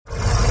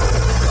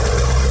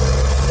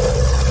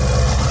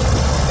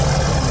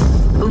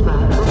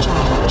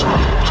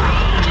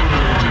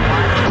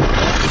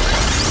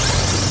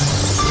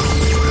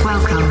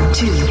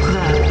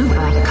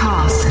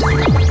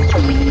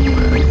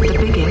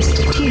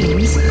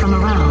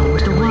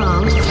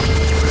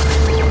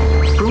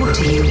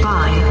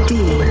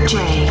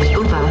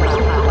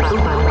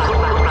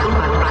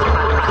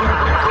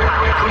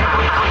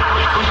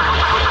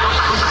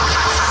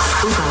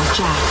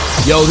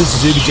Yo,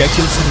 this is Uberjakd.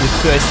 This is the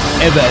first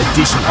ever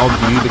edition of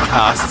the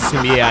Ubercast. It's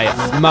going to be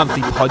a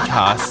monthly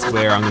podcast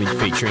where I'm going to be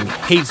featuring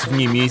heaps of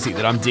new music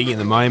that I'm digging at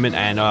the moment,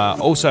 and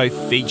also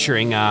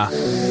featuring a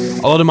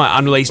lot of my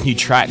unreleased new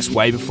tracks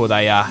way before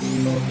they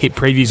hit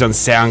previews on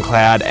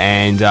SoundCloud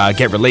and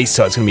get released.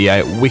 So it's going to be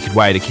a wicked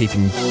way to keep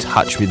in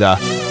touch with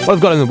what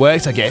I've got in the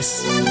works, I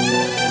guess.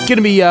 Going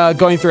to be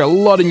going through a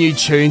lot of new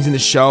tunes in the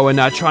show and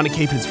trying to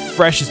keep it as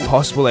fresh as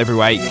possible every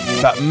week,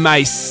 but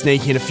may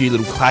sneak in a few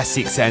little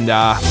classics and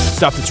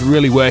stuff that's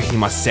really working in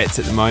my sets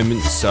at the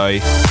moment. So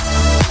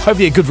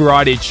hopefully a good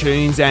variety of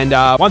tunes. And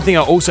one thing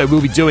I also will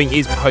be doing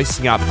is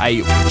posting up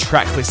a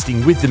track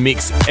listing with the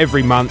mix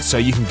every month, so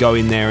you can go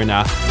in there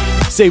and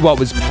see what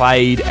was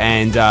played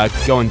and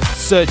go and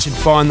search and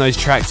find those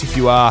tracks if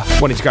you are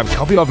wanting to grab a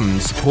copy of them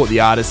and support the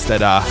artists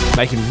that are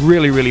making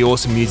really, really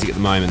awesome music at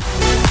the moment.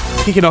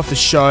 Kicking off the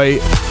show,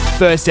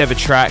 first ever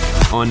track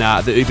on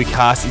the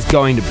Ubercast is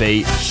going to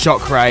be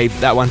Shockrave.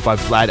 That one's by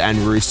Vlad and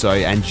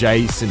Rusu and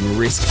Jason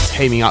Reece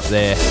teaming up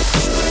there.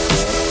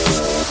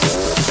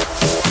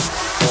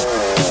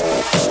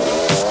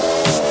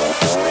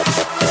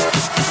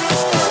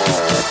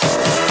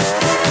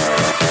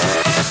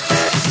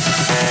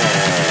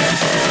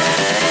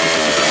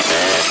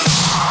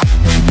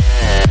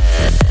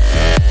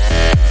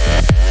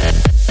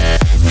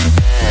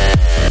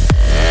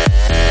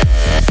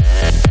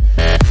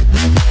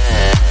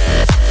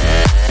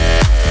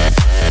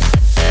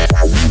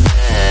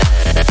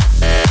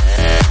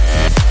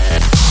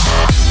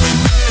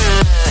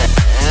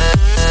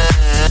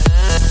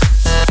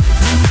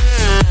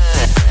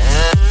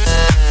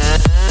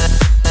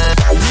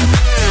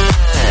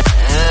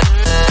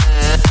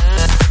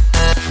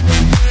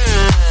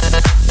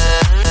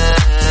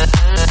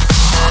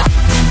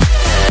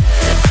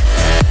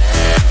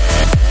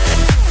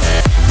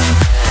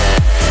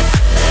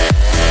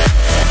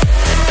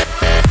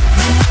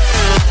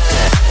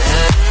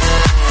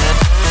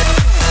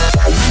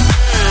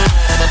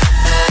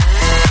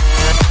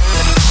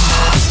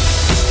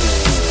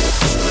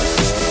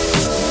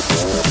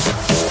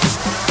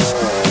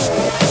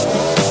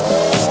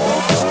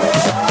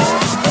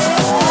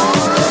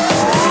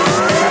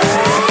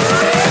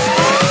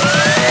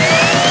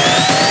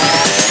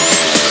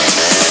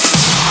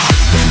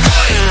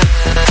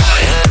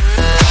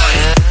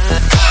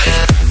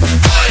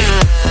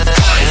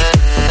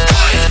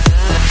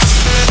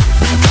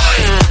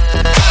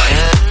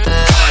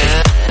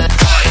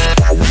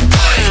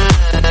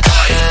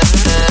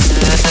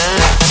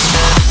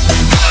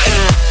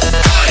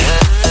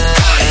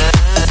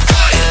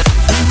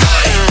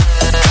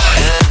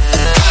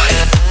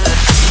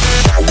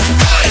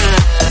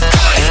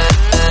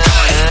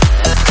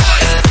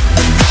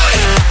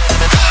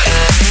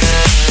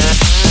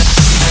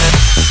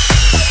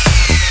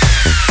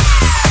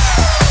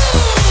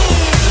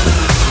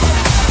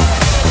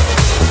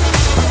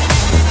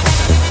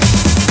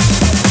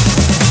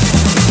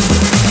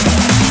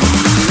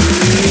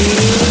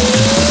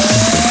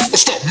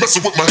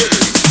 With my head.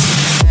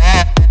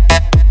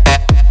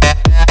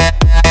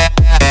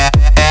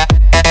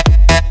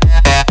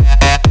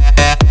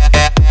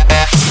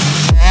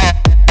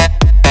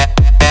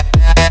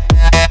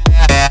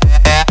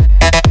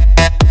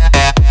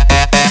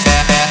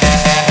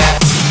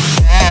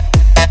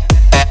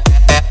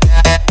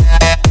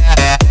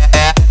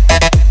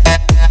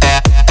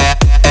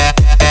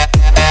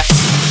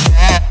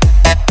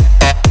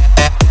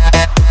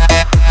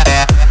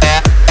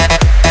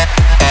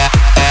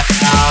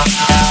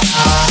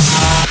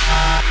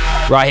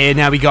 Right here,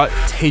 now we got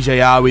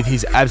TJR with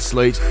his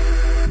absolute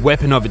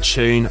weapon of a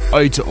tune,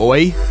 Ode to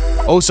Oi.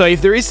 Also,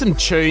 if there is some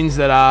tunes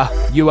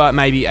that you are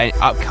maybe an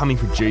upcoming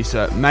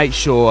producer, make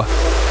sure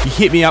you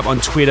hit me up on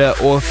Twitter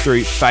or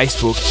through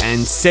Facebook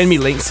and send me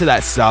links to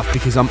that stuff,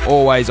 because I'm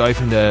always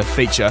open to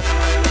feature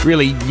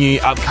really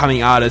new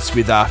upcoming artists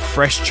with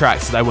fresh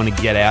tracks that they want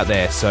to get out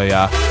there. So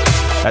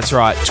that's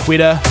right,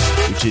 Twitter,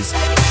 which is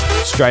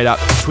straight up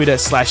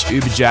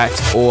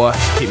Twitter/Uberjakd, or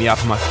hit me up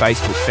on my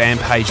Facebook fan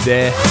page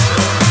there,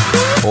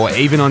 or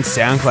even on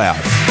SoundCloud.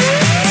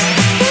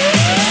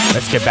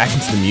 Let's get back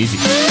into the music.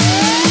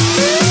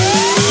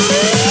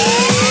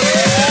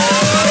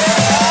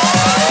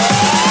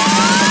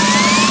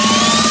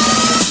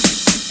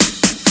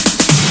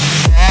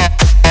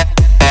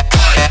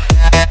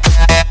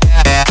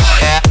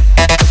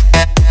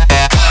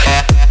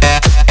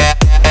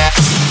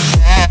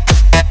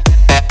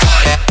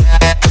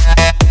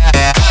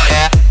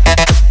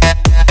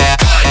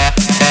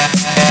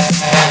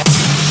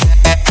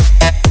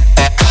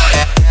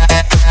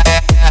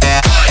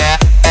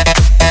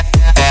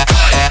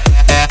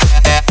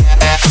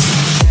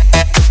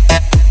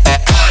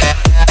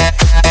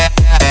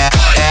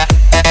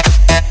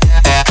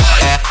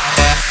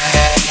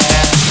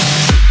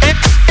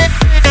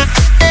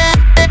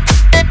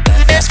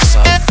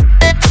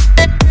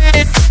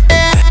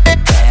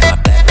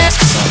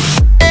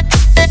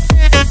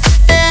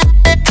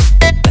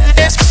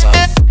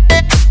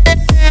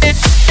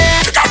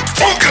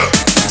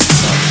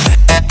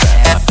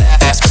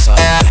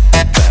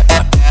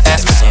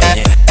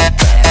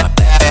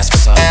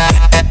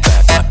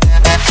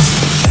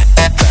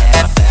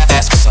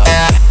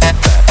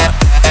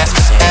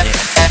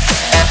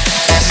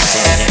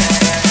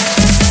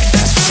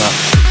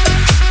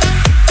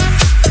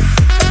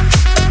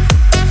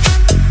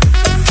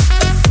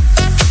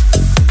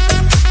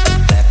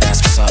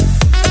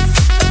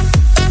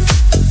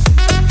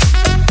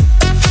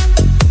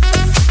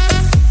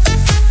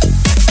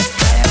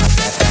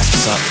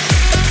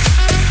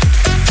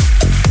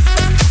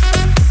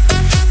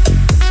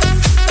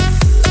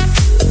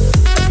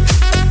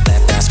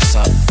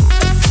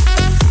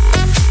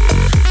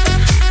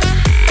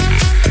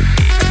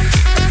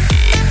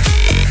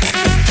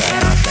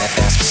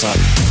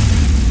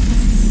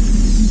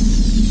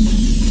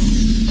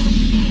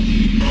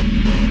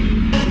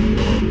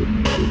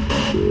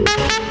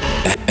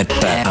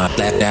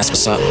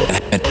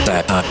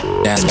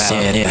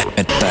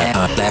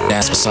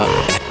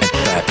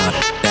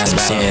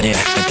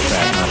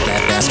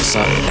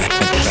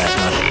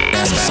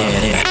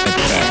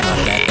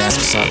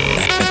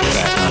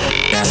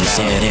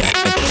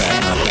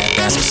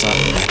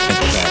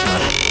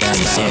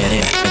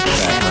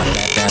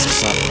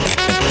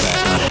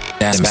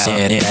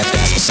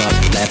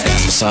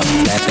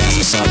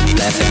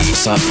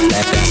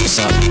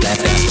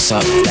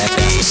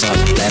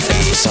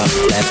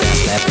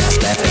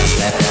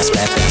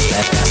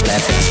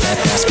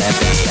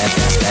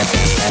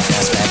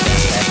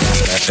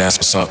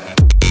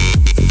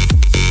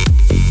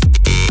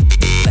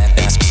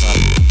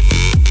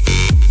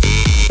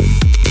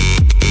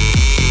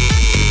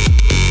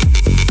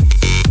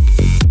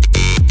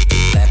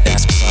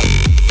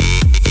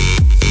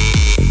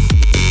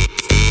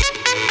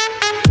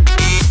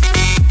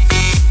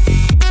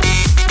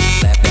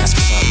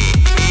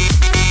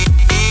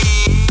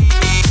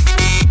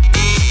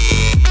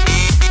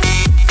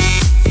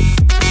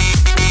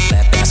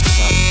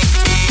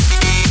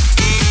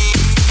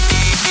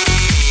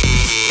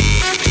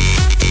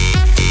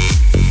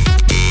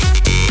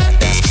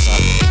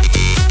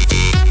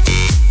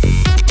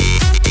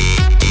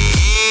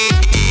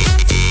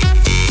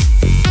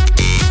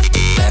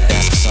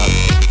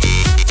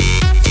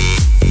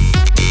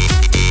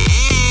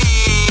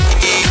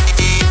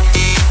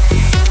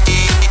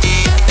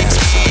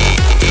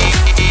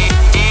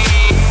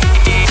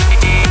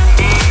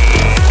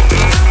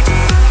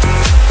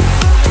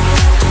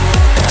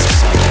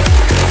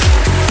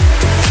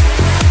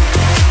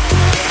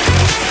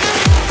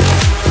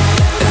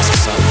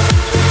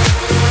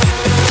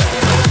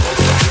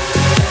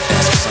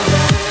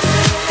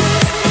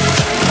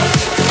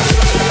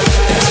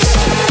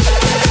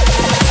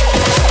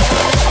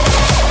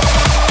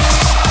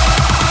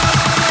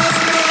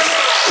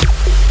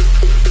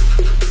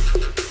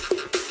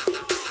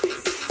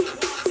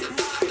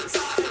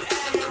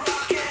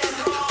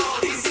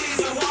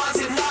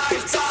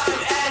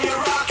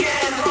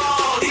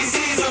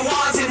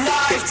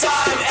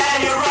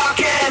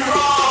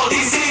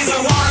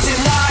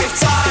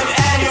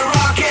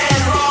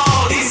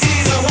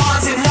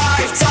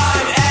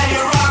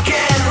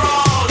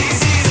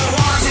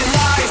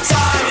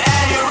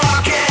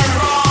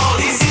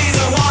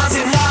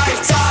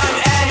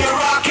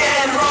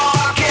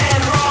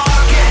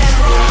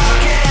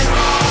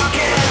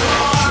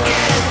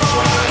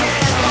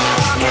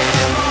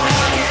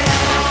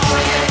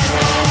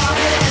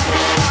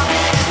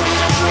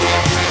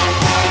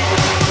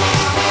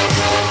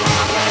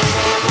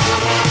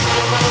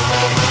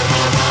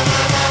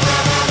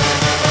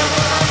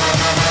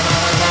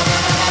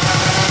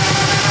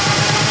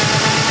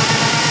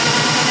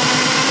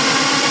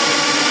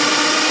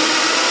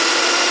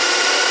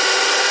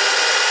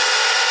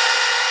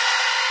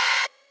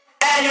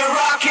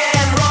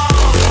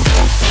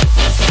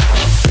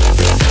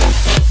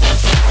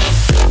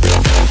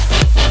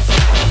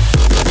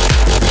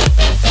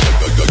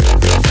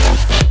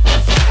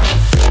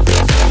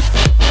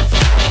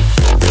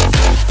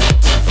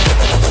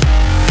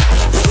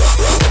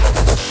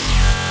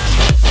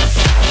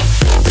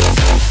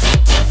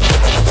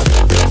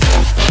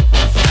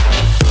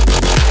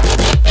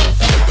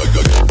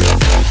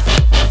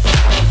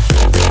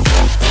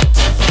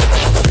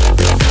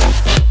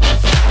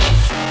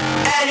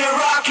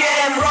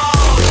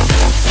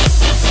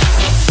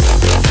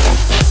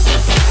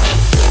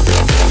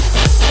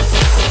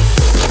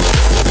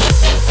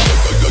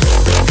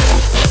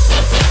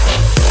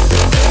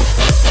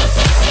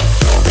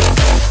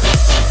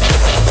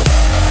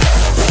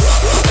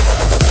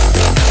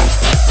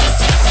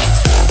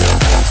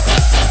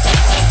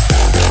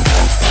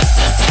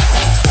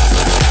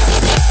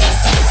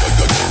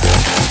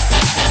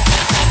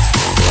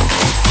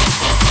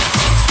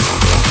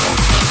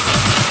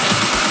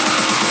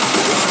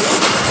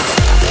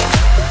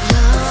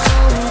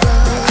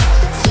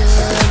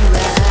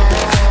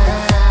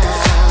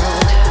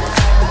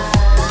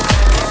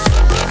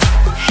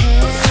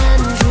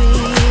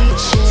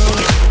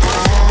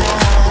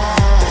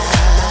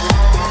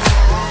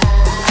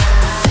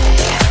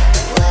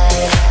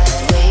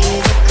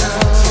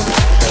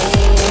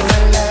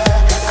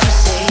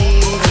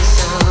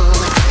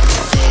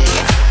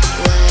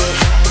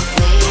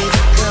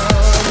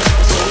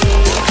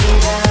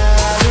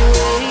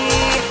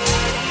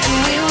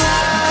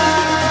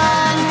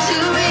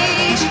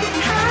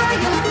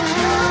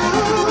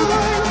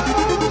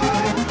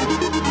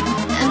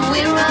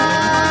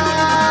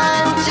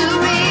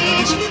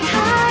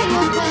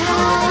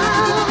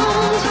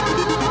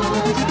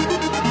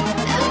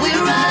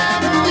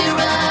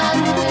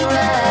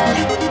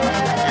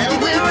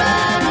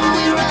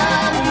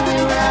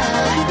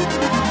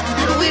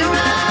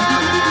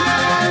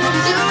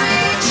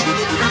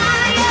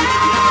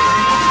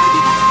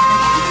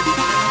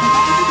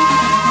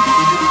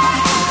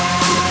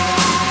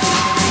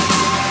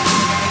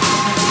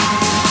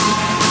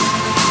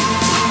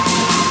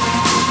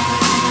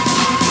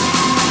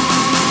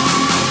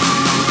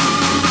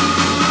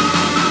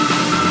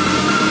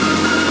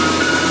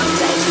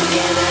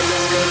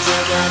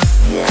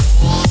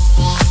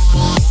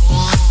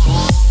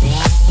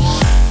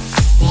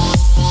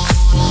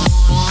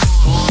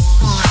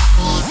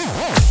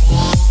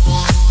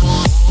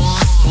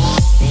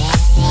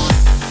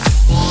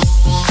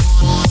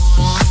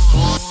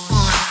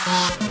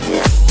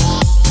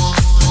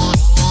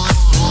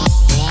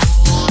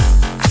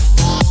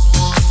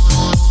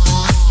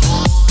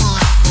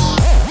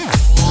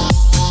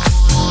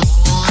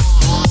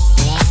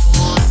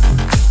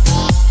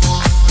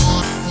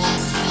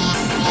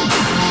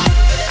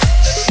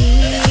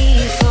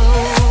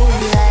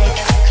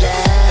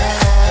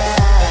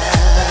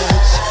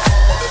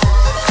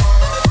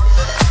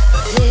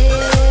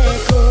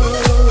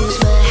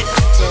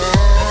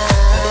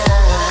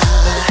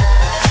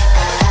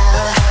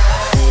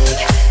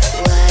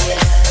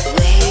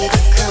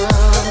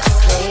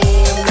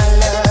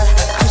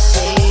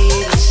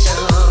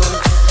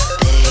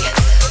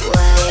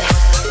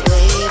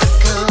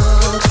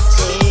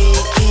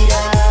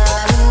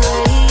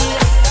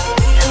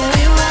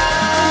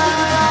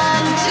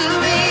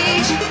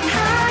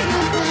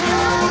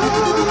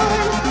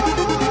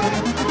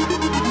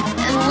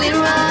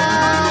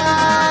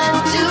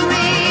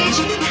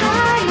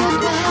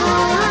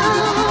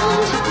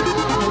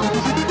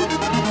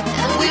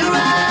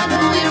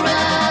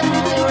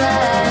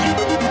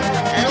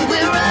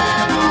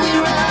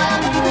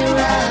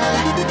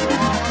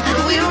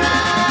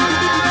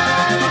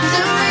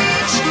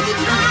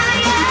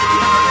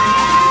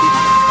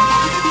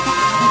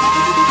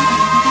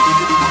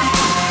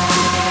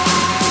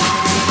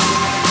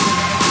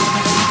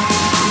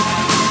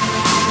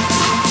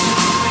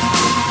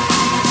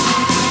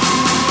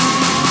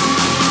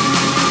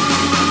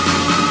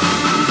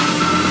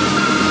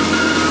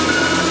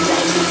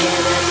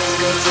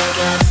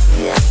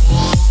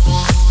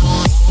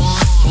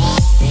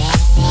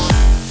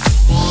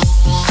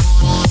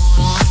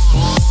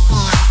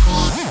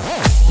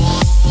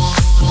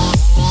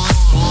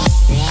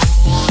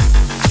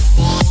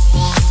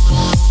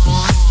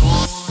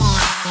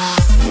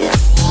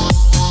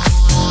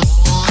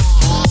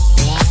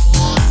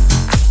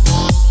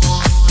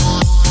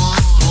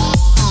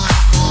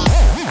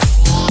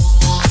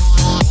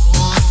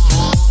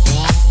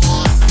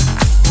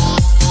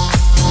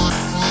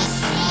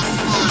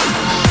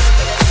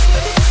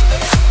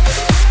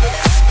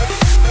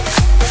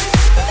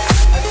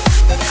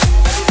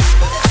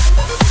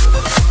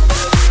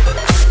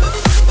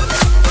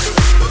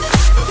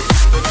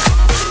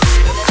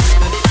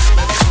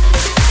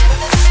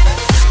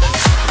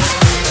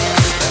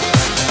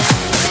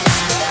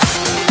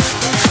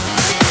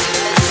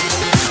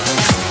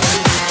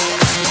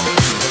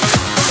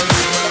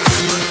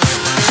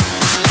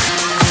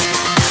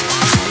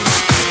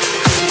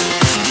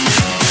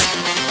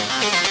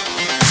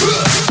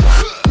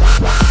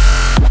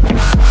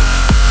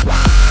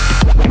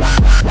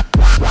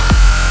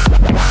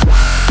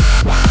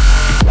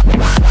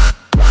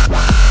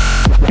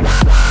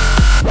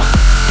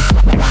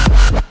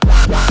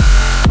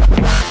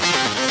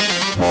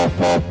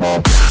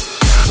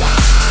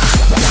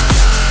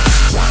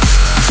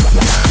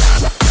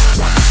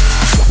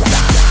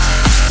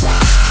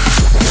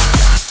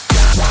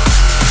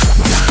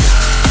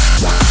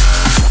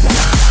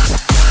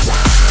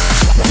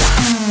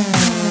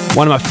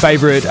 One of my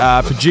favourite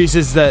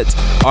producers that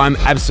I'm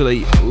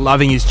absolutely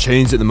loving his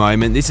tunes at the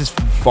moment. This is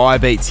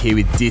Firebeatz here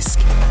with Disque.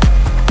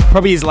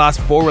 Probably his last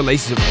 4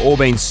 releases have all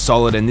been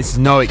solid, and this is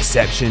no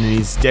exception. And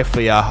he's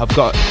definitely, I've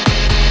got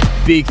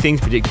big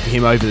things predicted for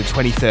him over the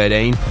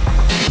 2013.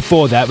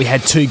 Before that, we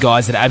had 2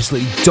 guys that are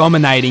absolutely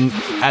dominating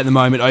at the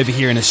moment over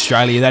here in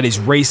Australia. That is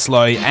Reece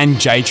and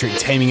A-trak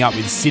teaming up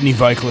with Sydney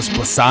vocalist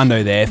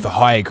Blissando there for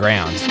Higher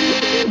Ground.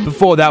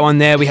 Before that one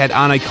there, we had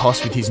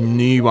Arnocost with his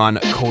new one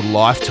called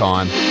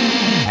Lifetime.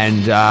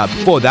 And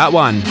before that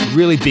one,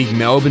 really big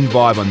Melbourne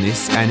vibe on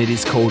this, and it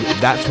is called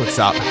That's What's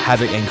Up,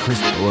 Havoc and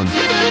Bullen.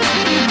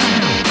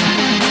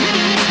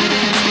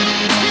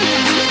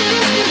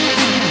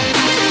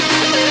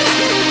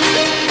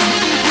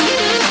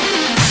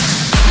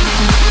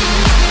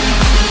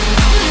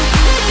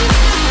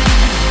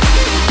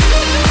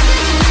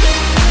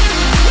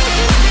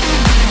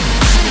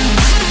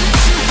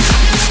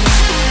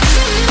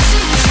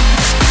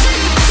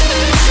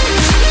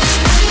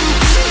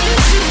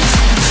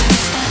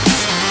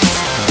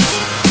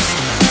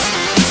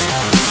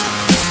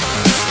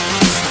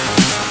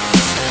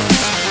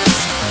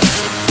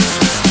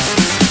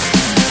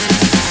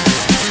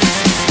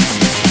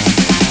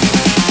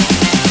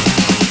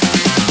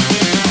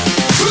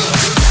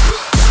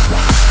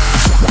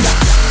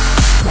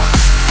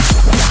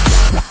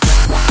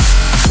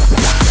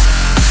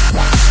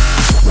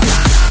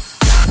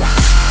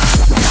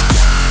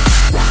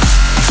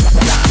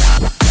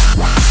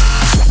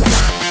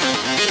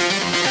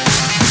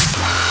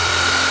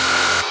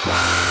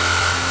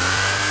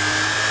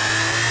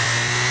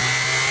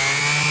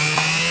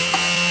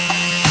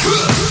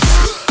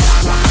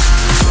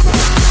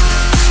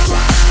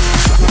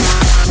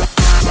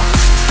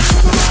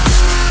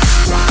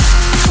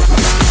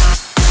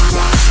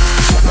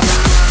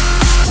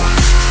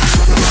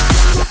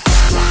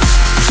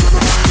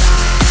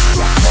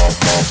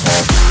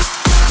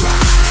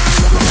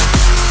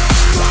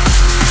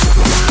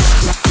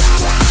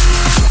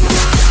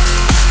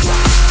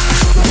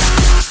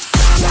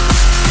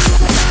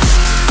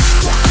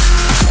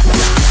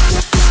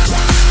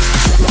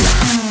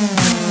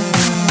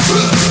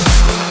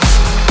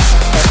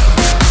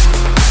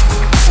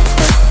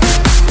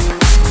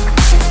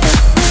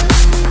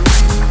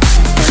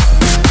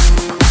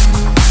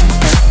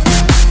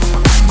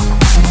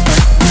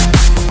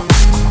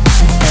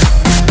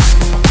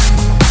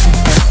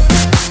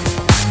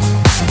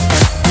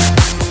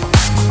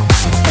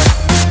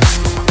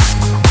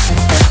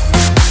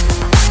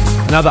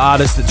 Another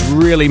artist that's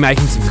really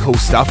making some cool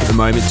stuff at the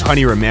moment,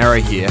 Romero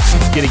here.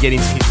 Gonna get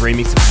into his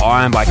remix of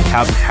Iron by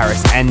Calvin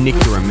Harris and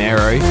Nicky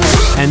Romero.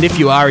 And if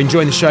you are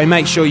enjoying the show,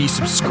 make sure you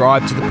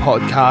subscribe to the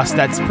podcast.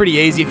 That's pretty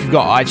easy. If you've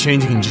got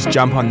iTunes, you can just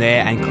jump on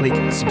there and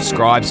click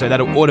subscribe. So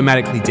that'll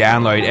automatically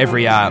download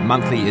every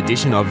monthly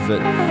edition of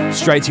it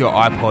straight to your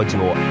iPods,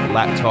 your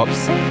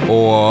laptops,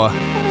 or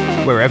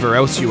wherever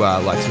else you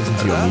like to listen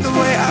to your music. The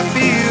way I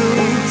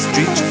feel,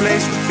 street your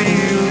place with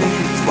feel,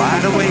 it's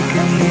wide awake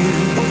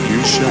in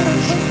you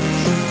shine.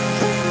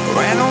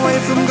 Ran away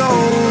from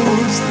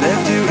goals,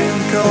 left you in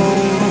the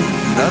cold.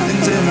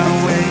 Nothing's in our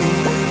way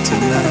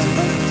tonight.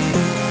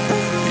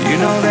 You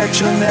know that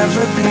you'll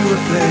never be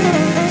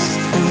replaced,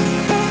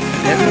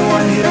 and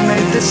everyone here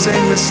made the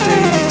same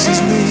mistakes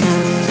as me.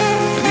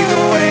 But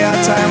either way, our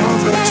time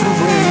will go to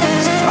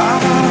waste.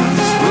 Our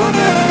hearts will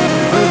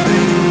never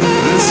be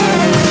the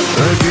same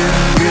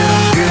again.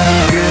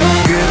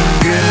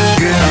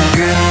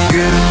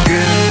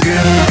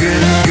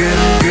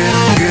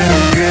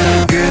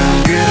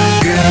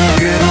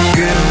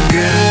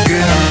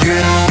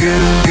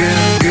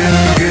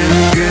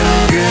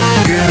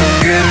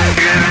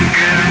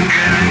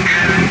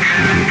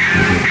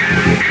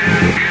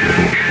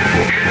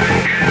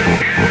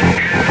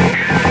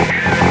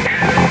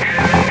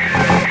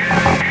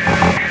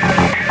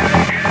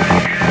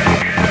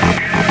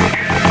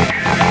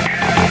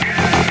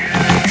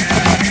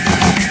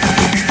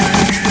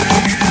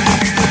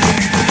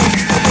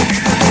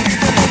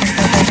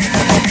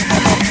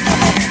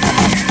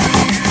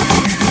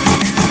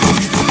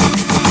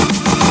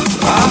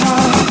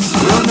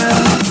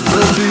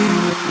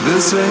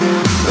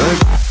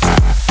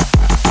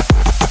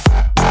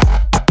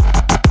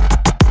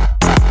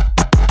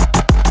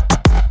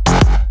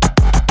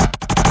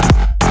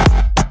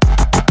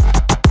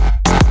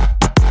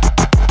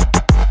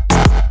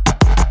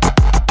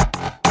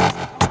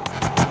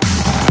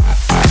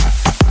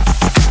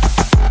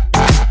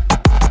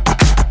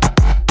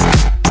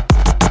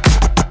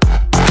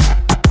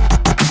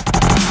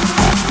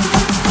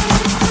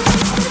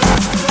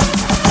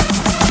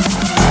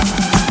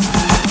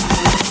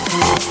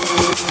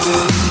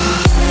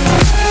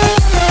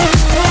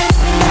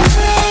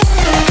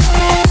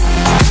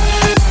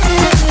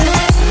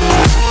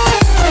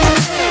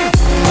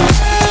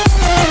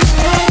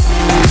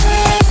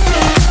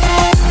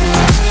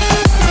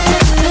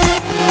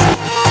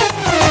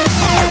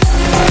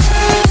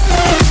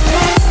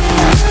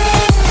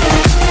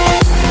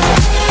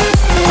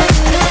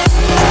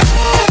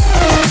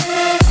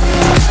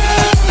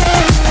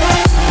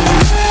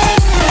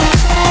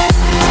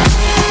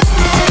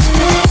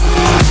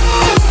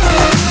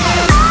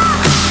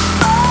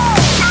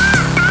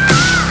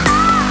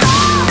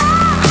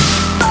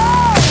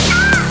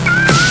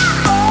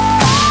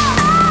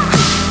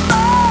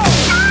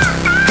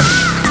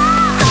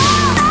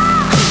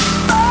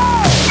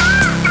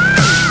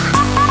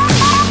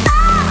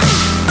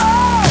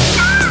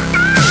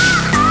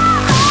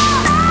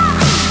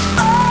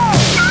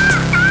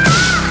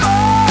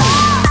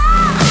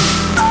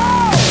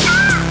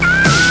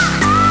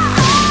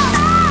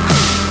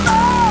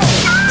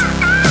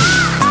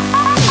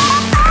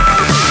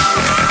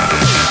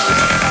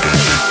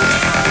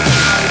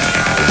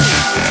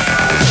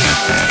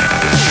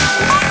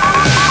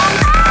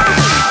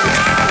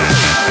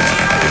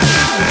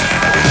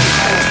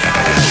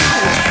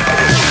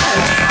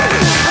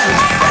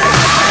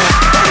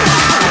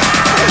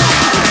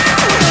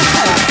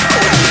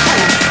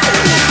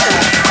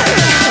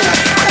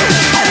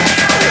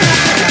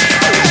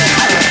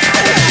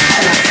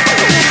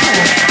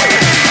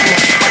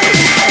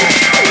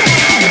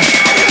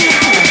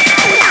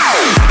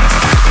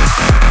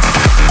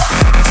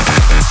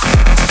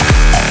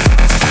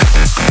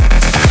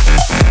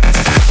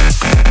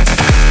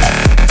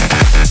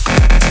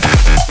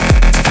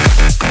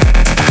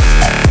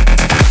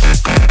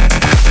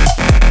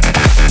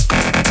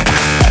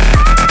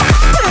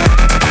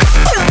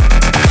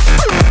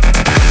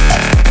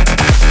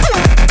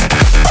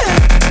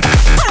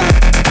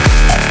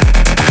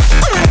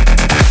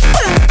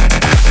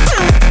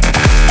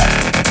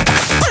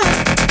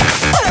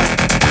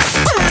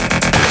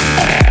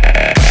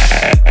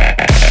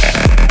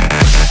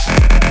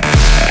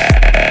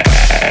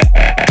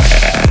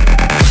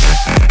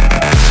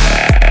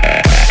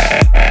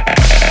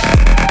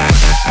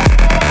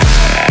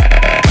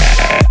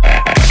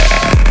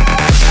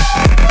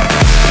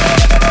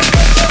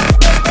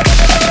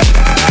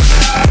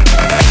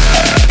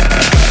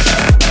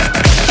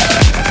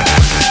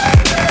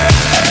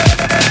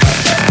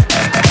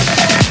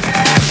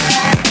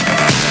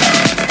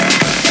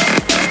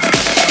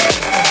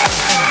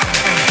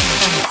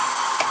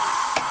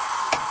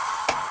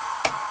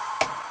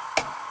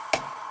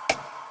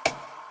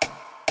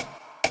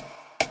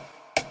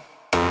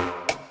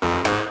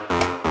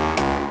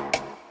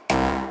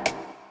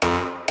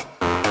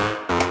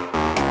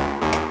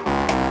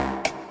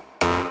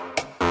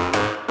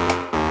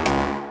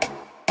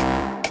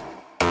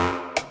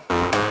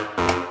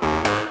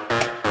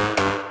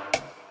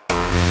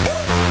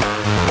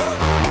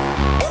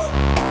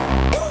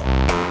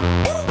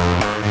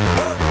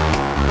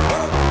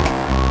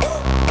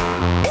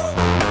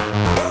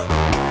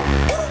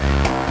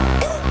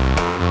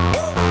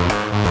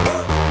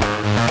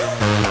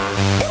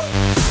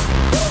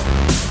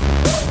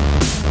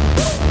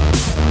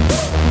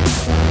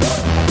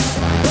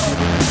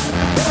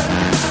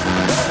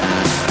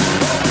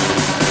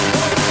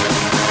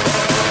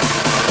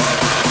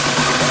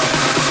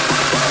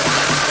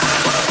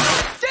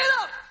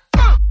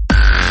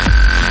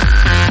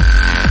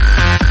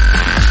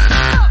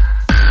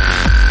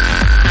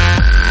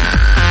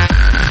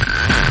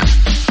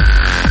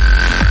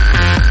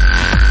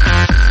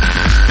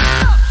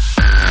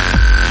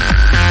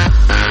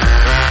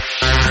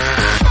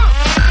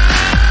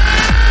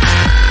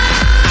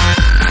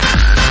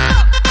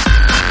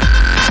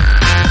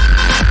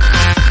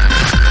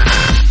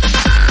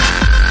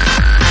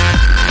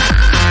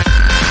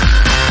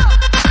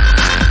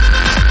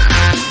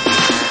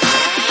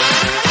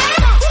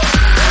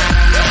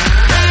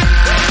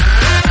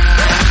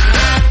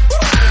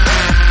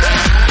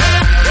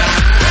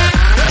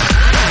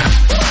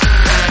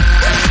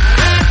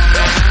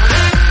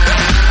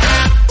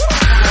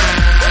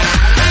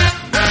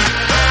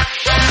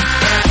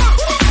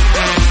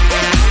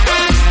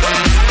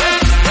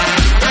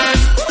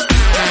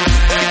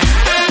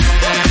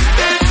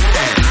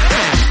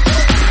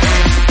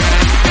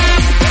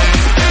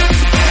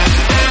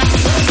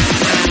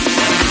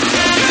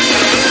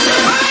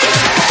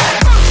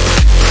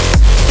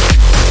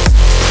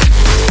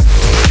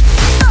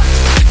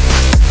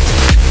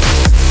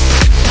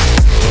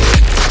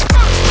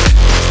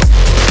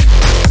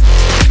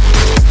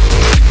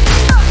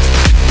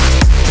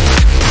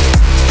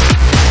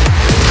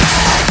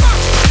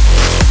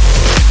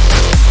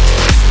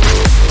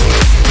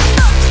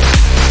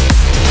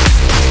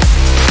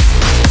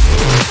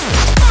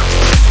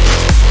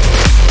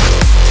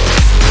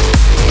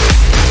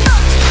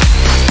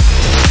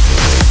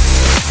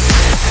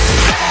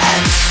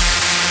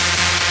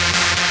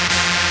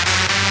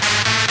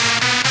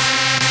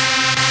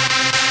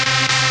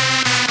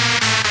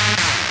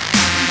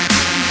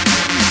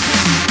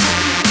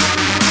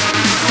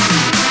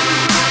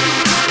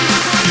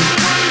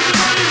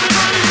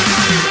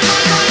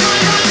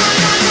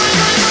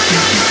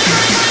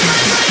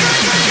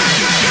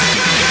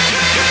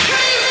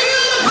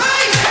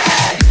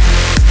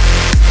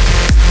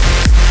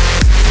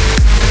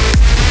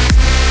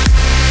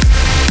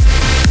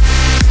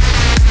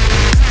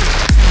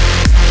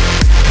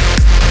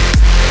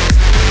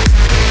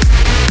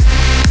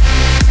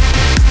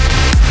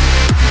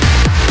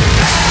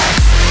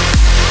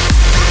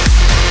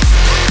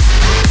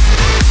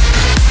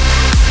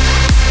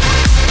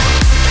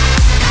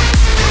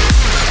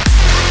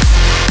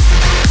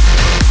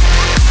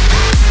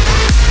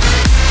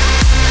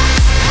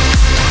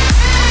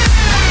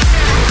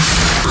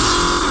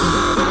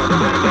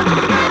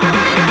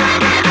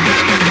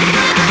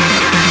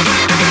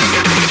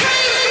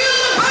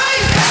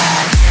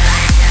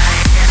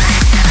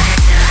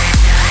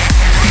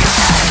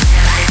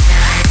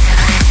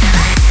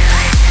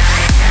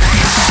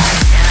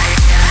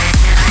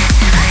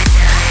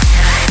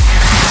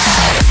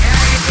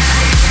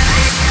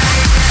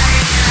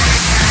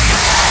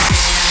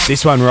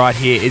 This one right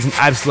here is an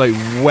absolute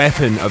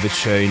weapon of a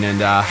tune, and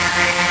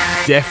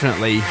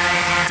definitely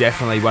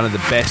one of the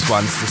best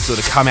ones to sort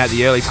of come out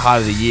the early part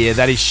of the year.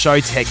 That is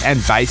Showtek and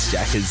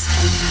Bassjackers.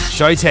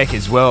 Showtek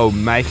as well,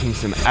 making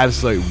some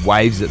absolute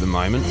waves at the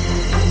moment.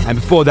 And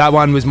before that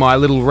one was my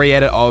little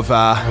re-edit of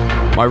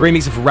my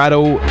remix of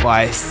Rattle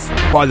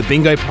by the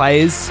Bingo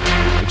Players,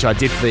 which I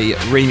did for the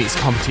remix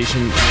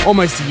competition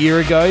almost a year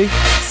ago.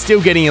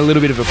 Still getting a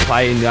little bit of a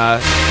play, and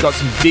got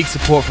some big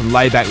support from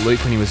Layback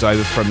Luke when he was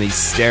over from the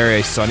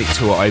Stereo Sonic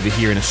tour over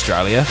here in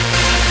Australia.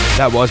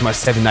 That was my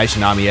Seven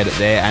Nation Army edit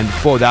there. And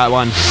before that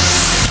one,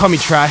 Tommy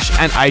Trash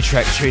and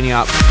A-trak tuning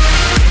up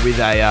with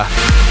a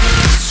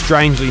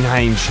strangely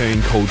named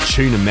tune called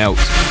Tuna Melt.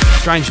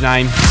 Strange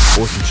name,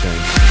 awesome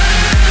tune.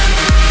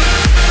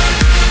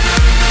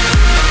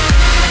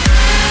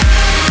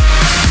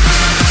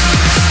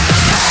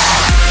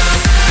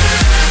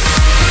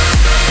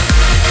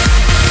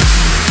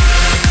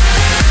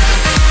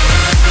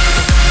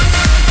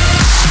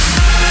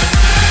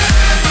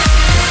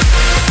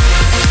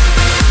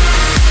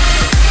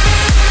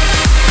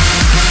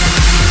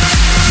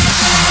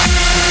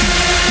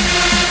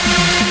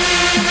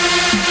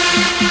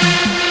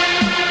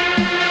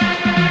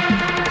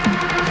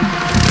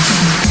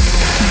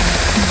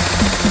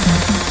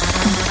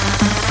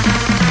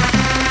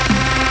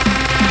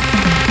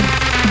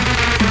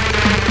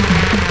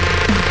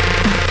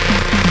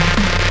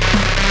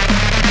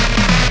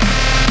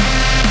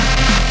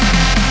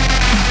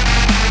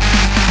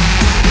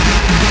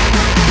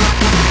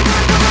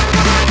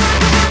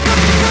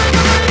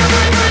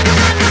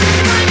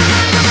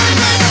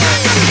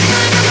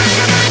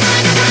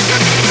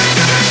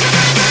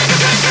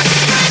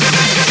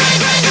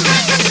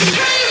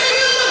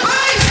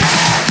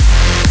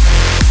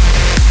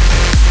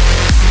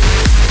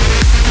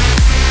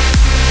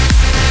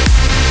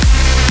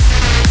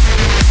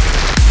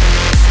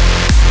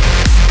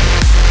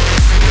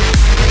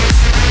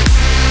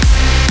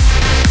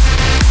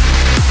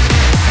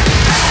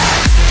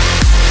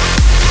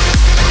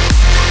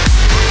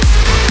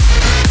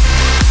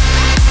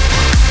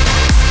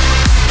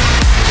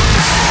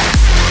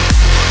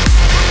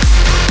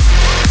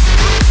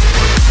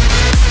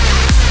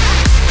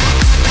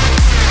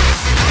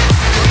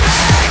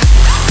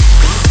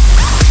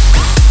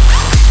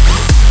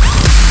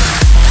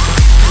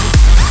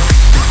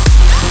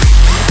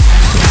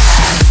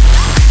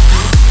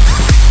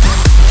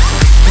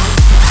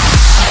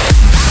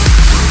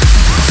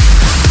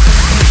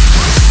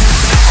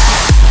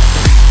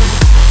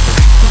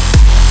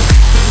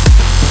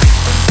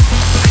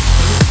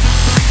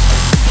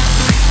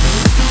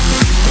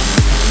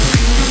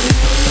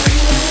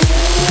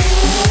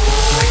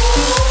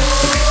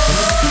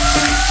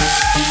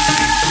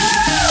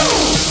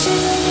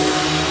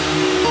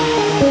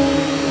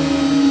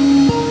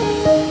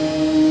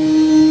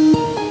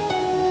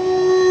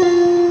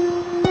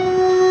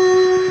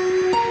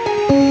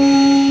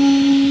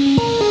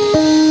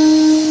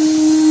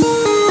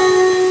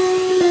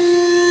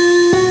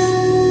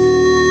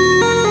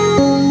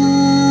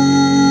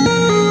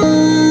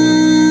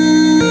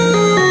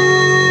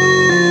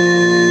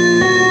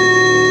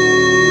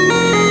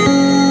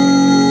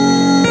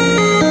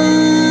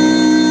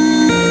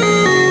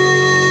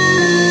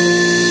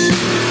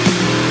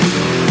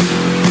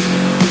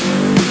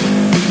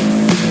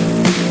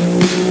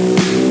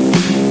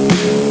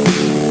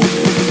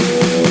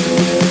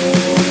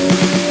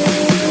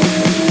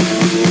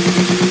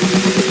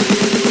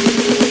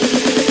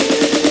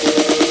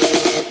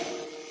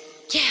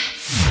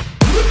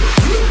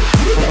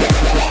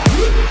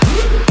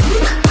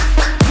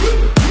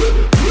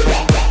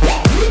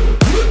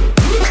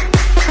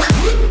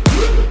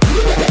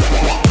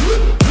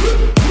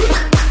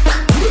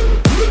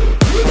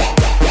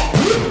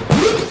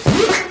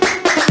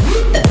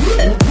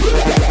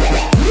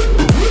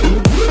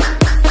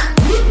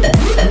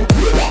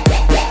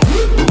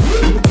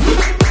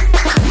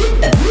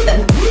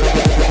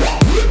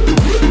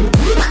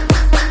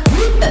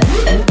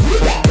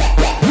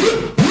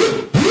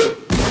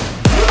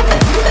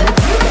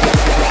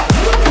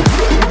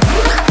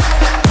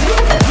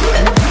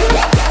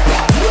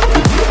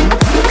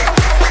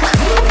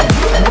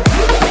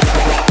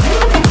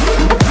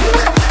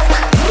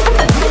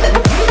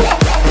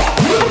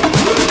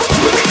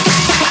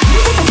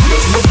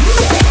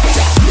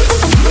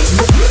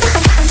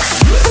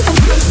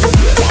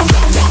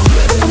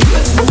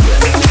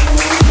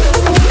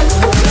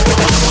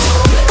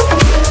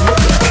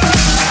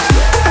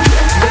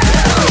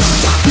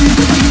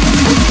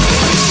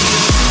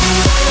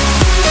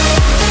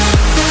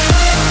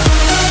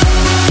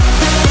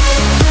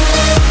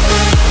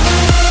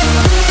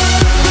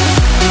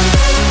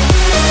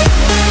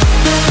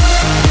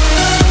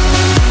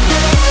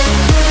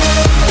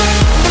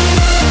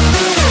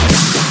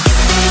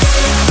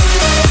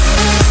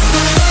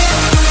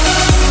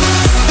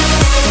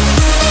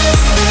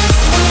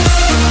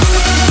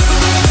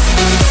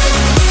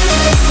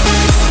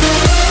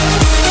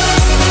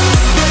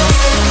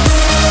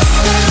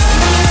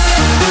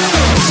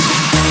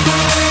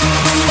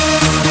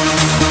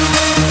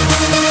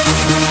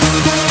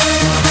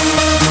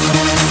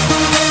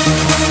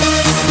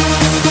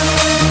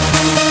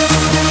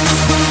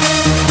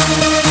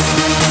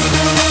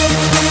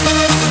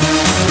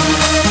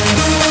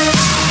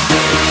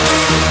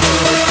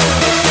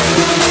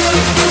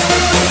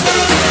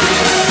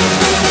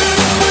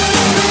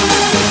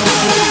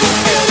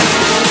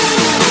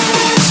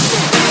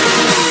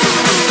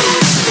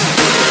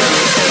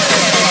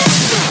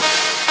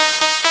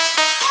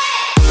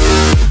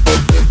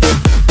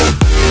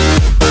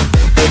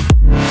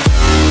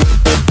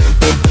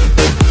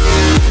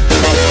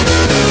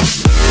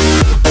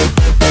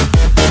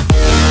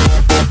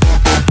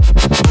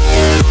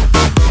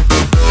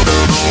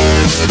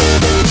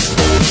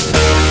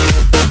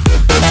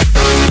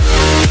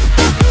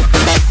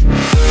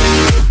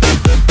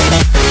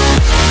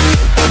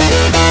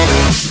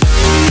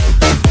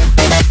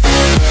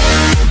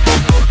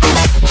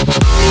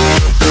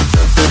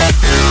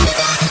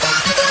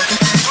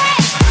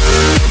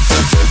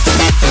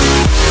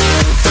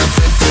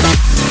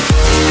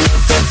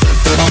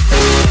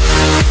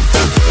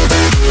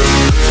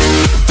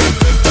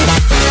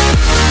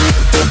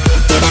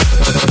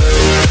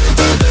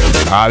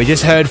 We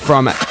just heard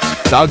from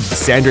Thug,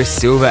 Sandro,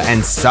 Silva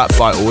and Sup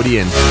by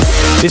Audien.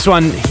 This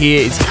one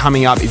here is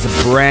coming up, is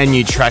a brand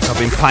new track. I've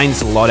been playing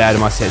this a lot out of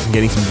my sets and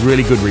getting some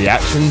really good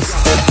reactions.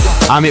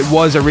 It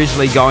was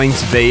originally going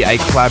to be a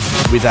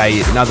collab with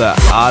another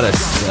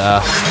artist,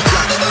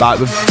 but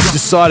we've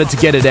decided to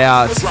get it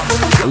out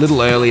a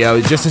little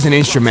earlier just as an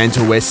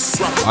instrumental where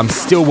I'm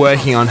still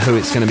working on who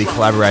it's going to be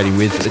collaborating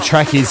with. The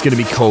track is going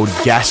to be called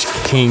Gash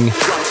King,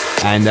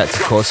 and that's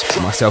of course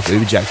myself,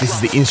 Uberjakd. This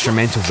is the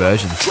instrumental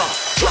version.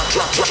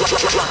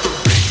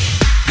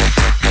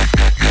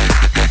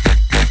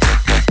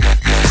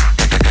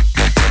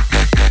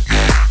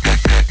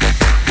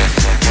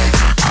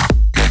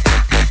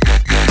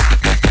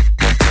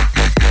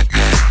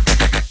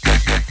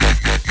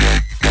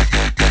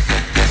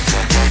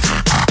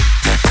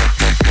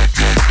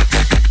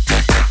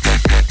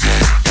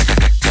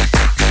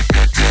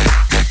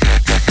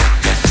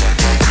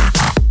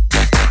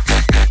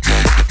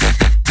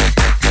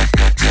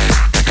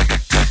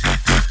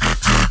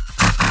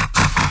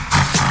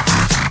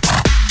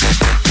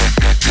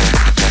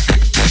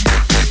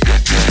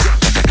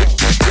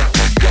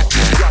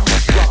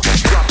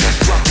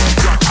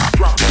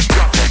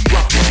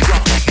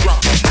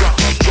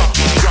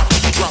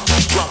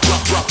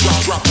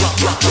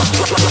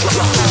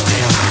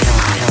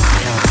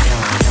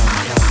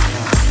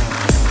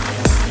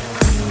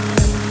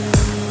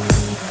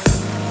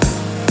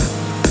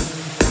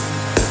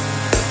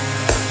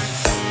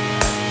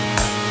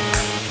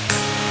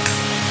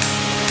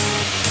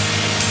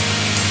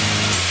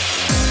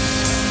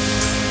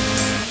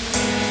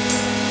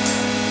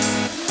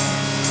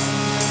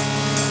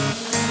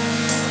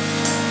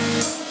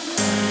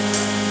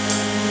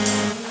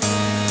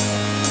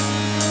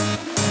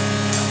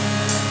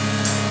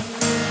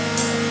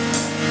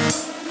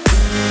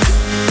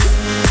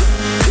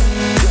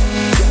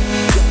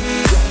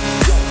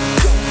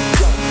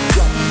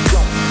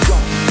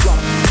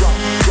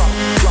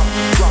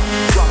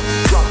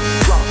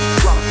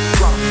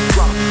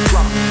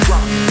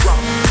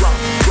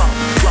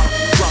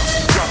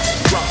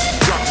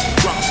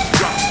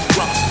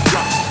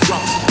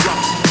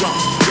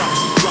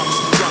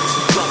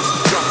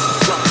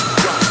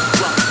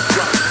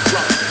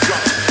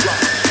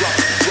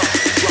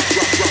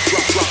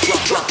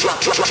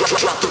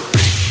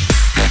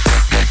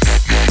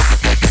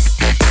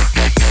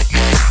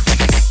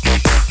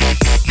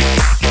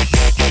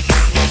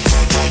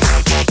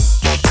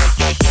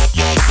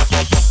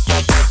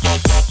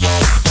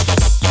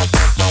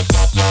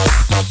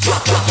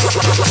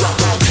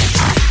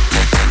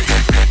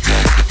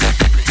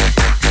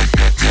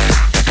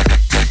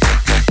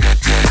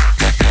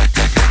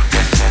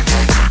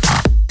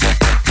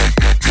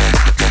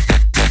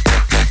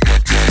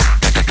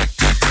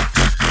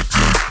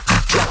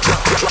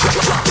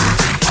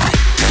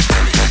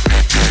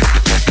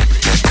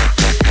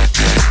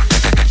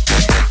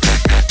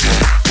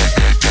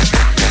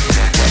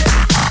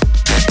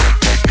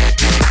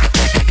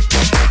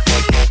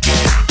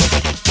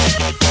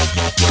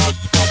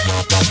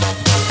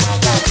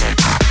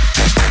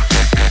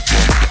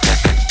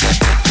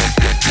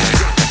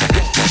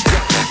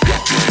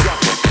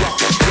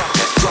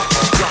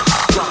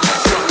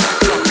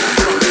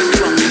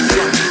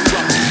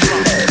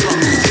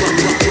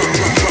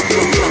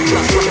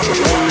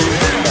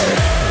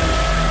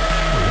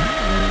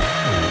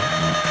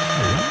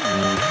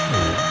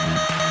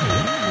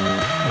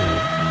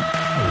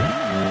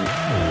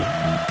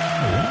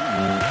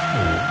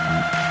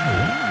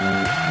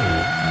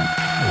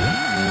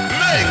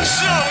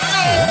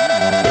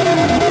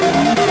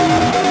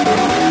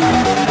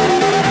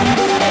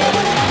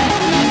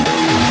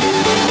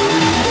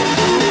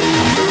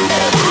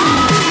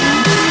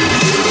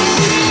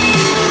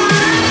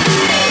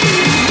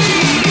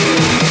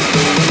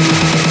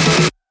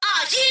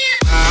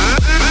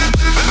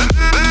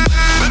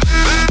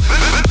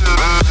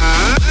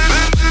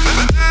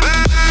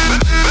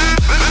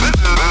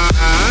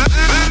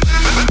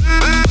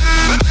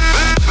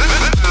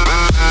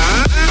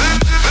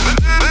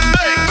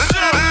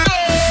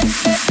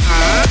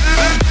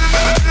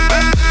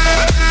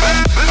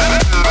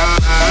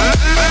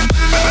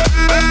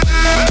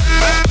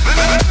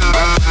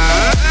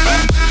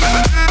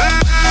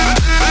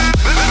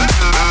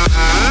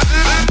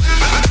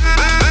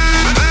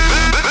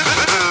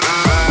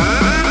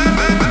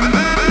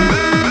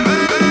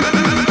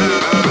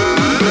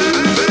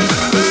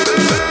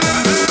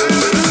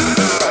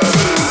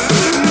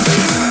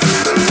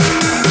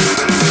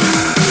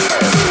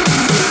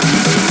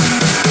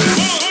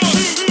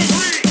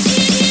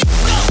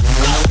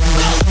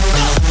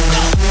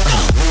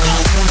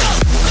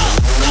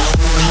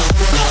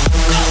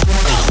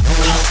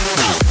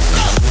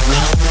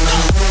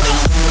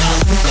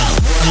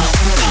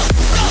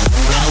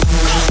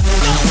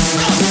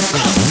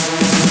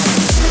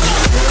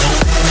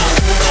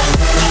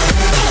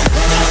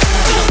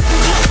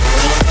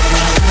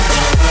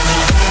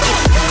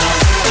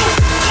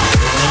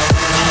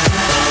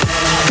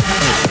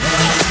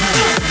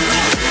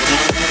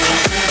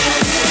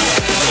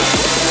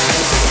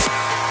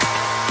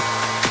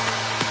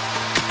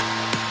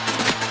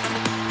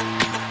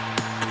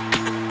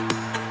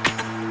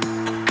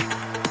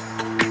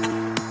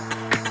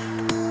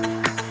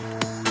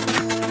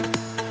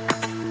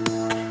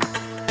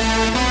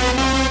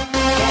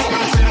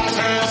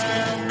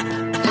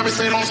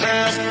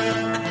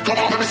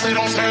 see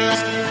those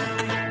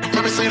hands.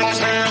 Let me see those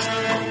hands.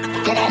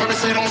 Come on, let me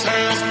see those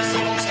hands.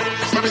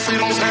 Let me see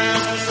those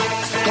hands.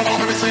 Come on,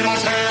 let me see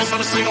those hands. Let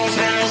me see those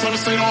hands. Let me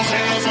see those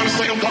hands. Let me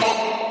see them. Come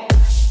on.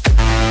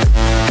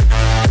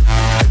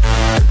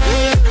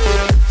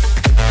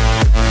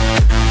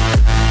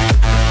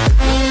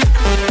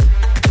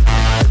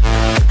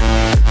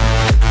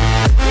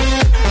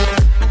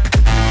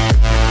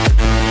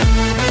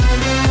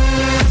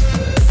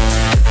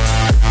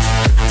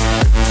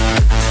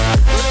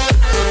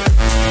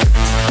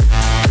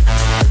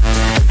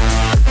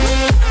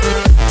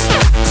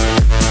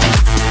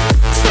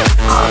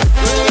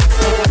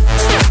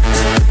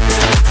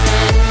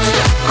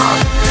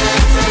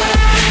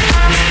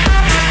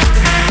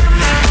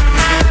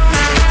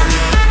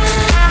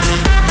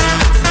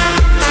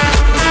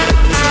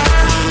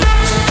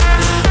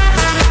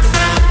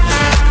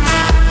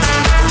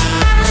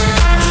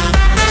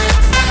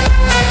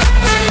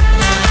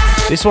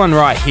 This one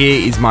right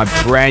here is my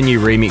brand new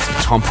remix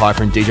with Tom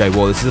Piper and DJ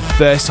Wall. This is the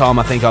first time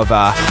I think I've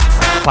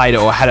played it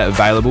or had it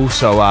available,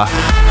 so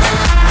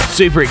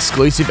super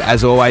exclusive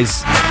as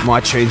always.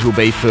 My tunes will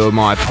be for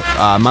my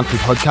monthly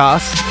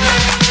podcast.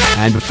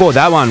 And before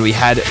that one, we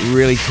had a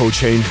really cool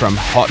tune from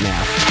Hot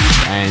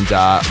Mouth and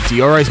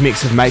Deorro's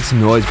mix of Make Some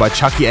Noise by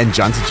Chuckie and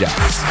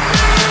Junxterjax.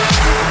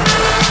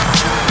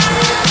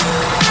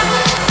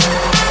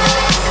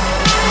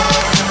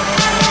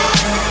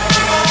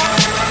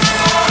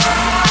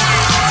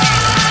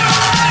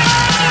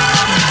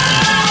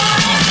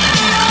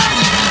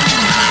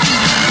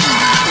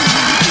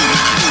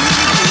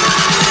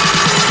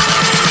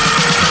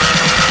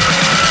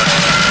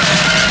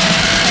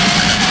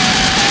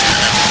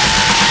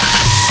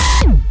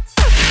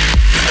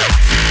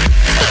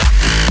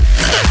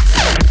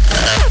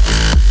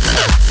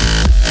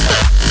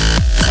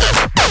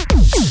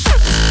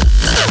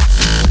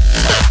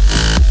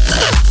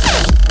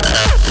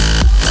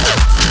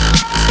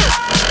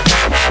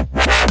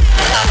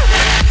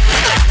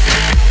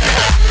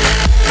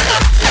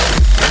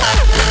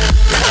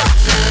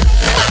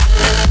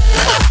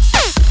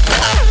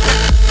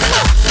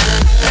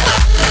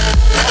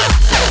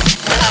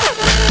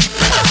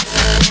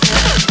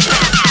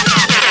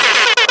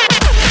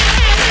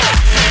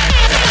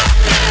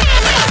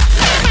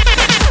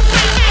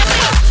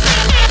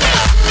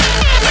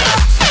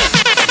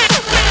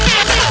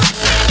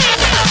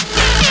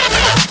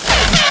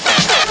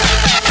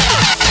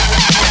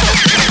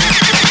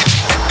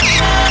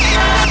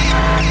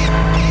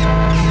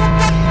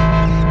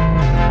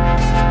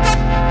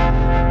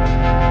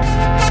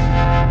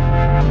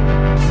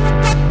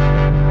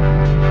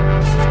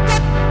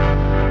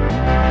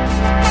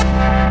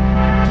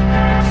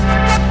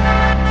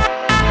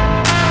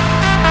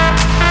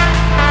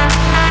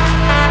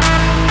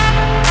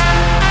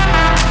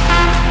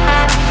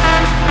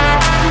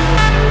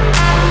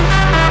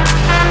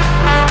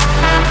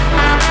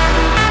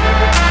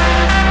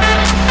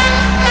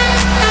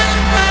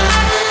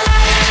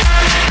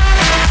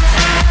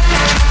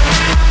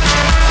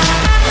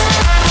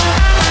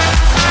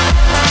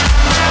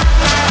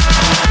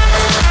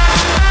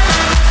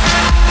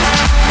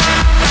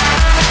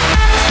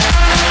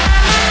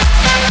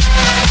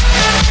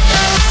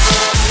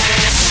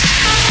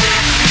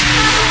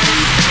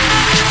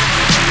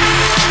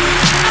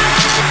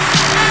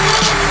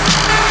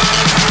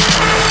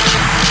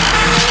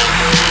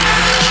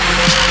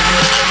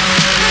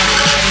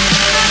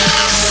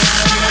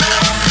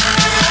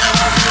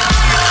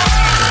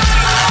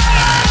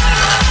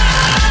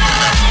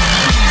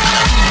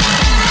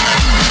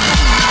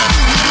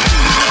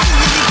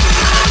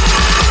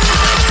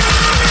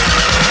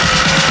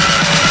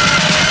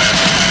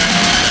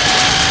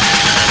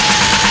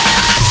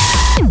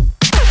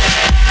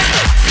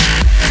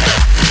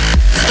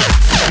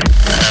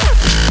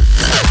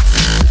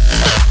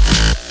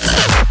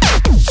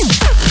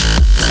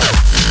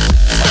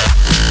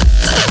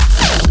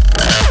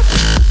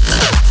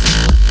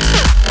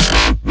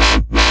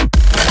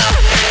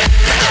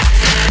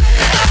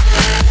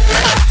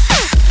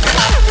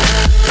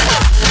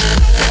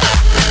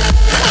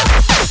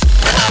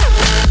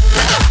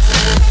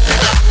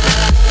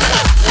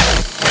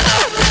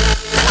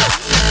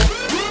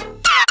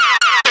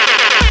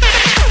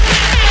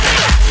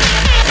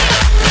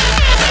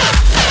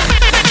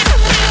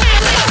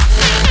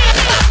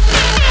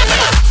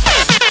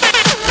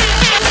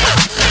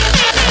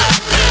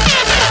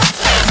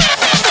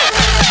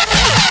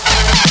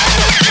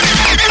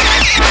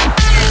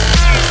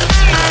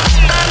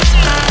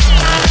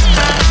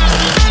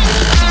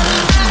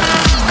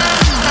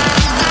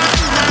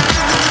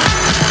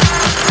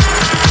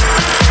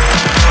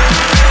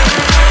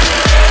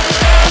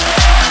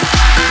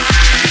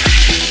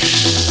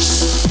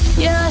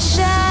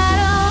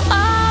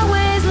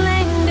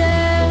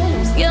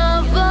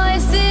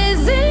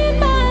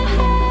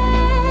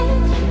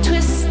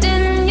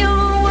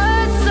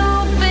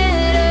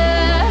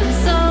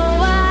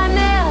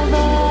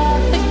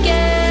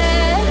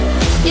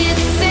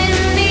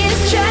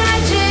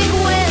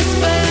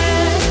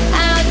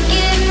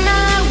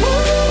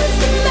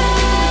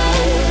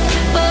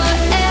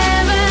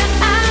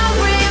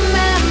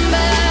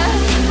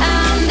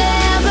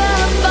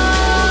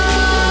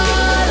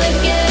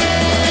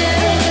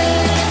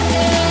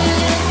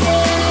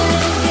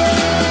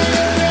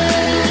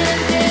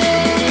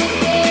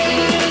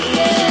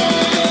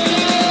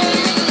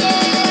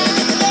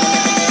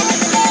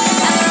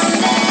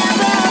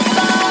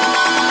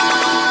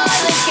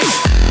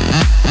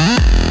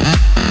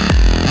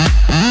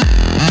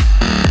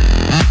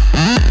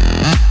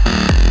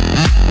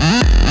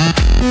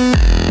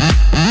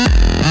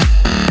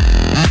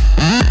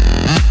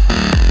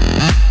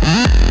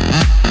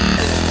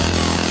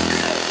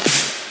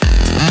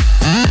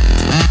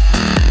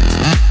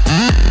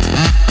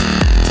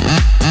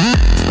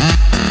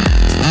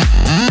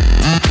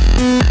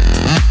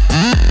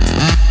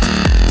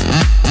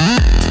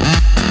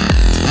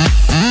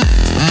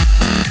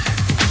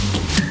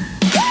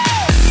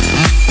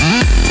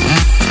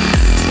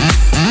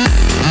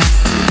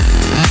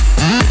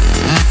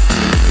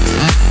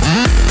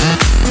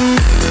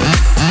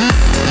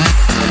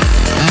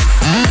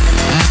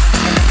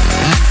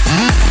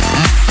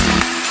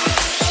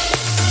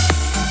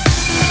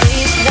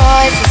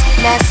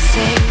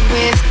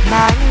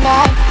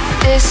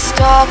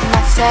 distort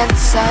my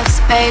sense of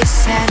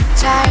space and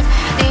time.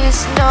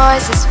 These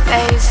noises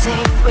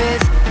phasing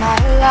with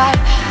my life,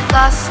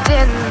 lost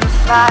in the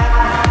fire.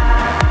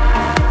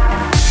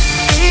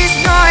 These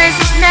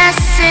noises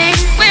messing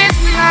with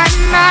my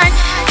mind,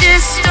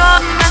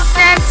 distort my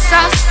sense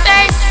of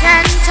space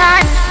and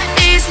time.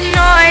 These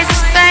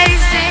noises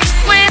phasing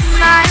with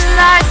my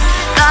life,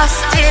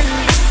 lost in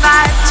the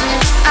fight to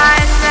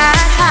find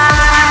that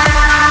high.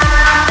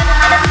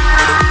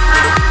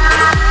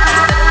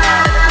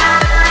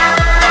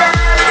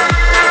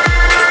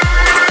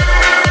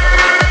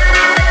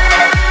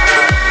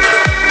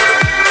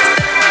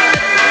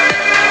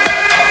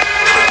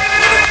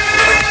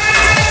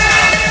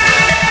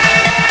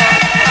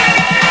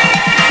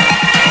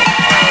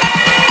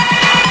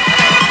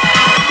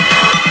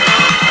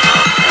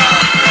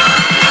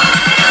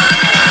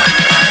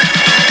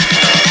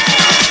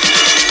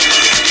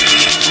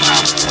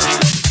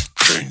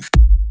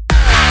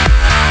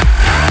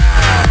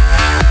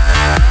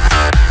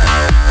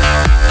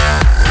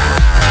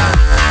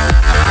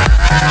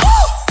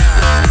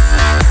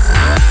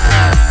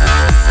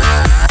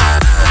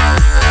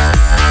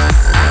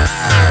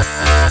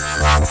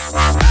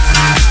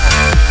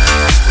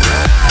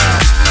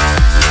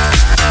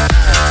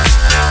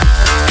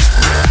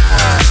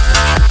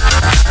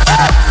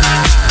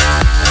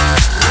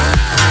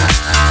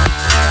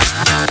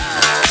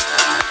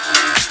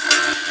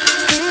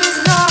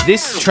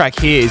 This track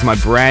here is my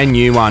brand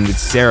new one with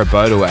Sarah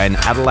Bodle, an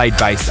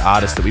Adelaide-based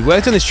artist that we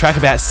worked on this track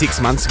about 6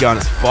 months ago, and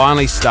it's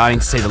finally starting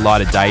to see the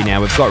light of day now.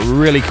 We've got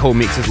really cool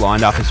mixes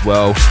lined up as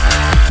well.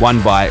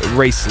 One by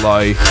Reece,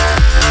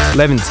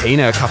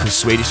 Leventina, a couple of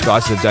Swedish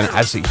guys that have done an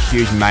absolutely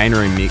huge main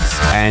room mix,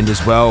 and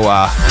as well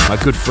my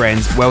good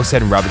friends Well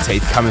Said and Rubber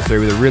Teeth coming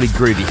through with a really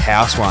groovy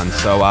house one.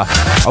 So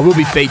I will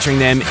be featuring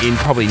them in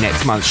probably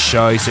next month's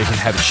show, so you can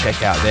have a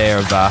check out there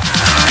of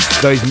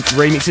those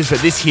remixes.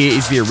 But this here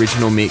is the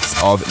original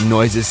mix of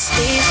Noises.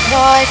 These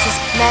noises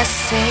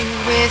messing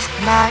with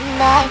my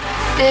mind,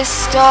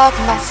 distort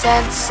my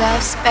sense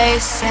of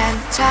space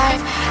and time.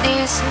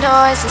 These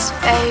noises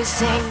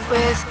phasing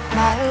with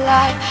my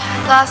life,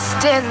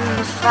 lost in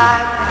the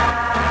fire.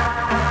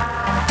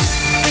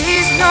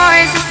 These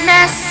noises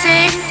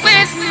messing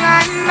with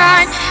my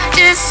mind,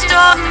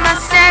 distort my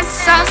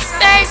sense of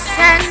space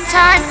and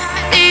time.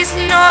 These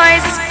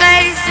noises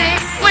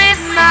phasing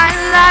with my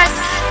life,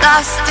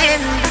 lost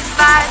in the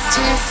fight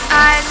to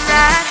find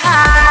that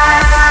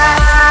high.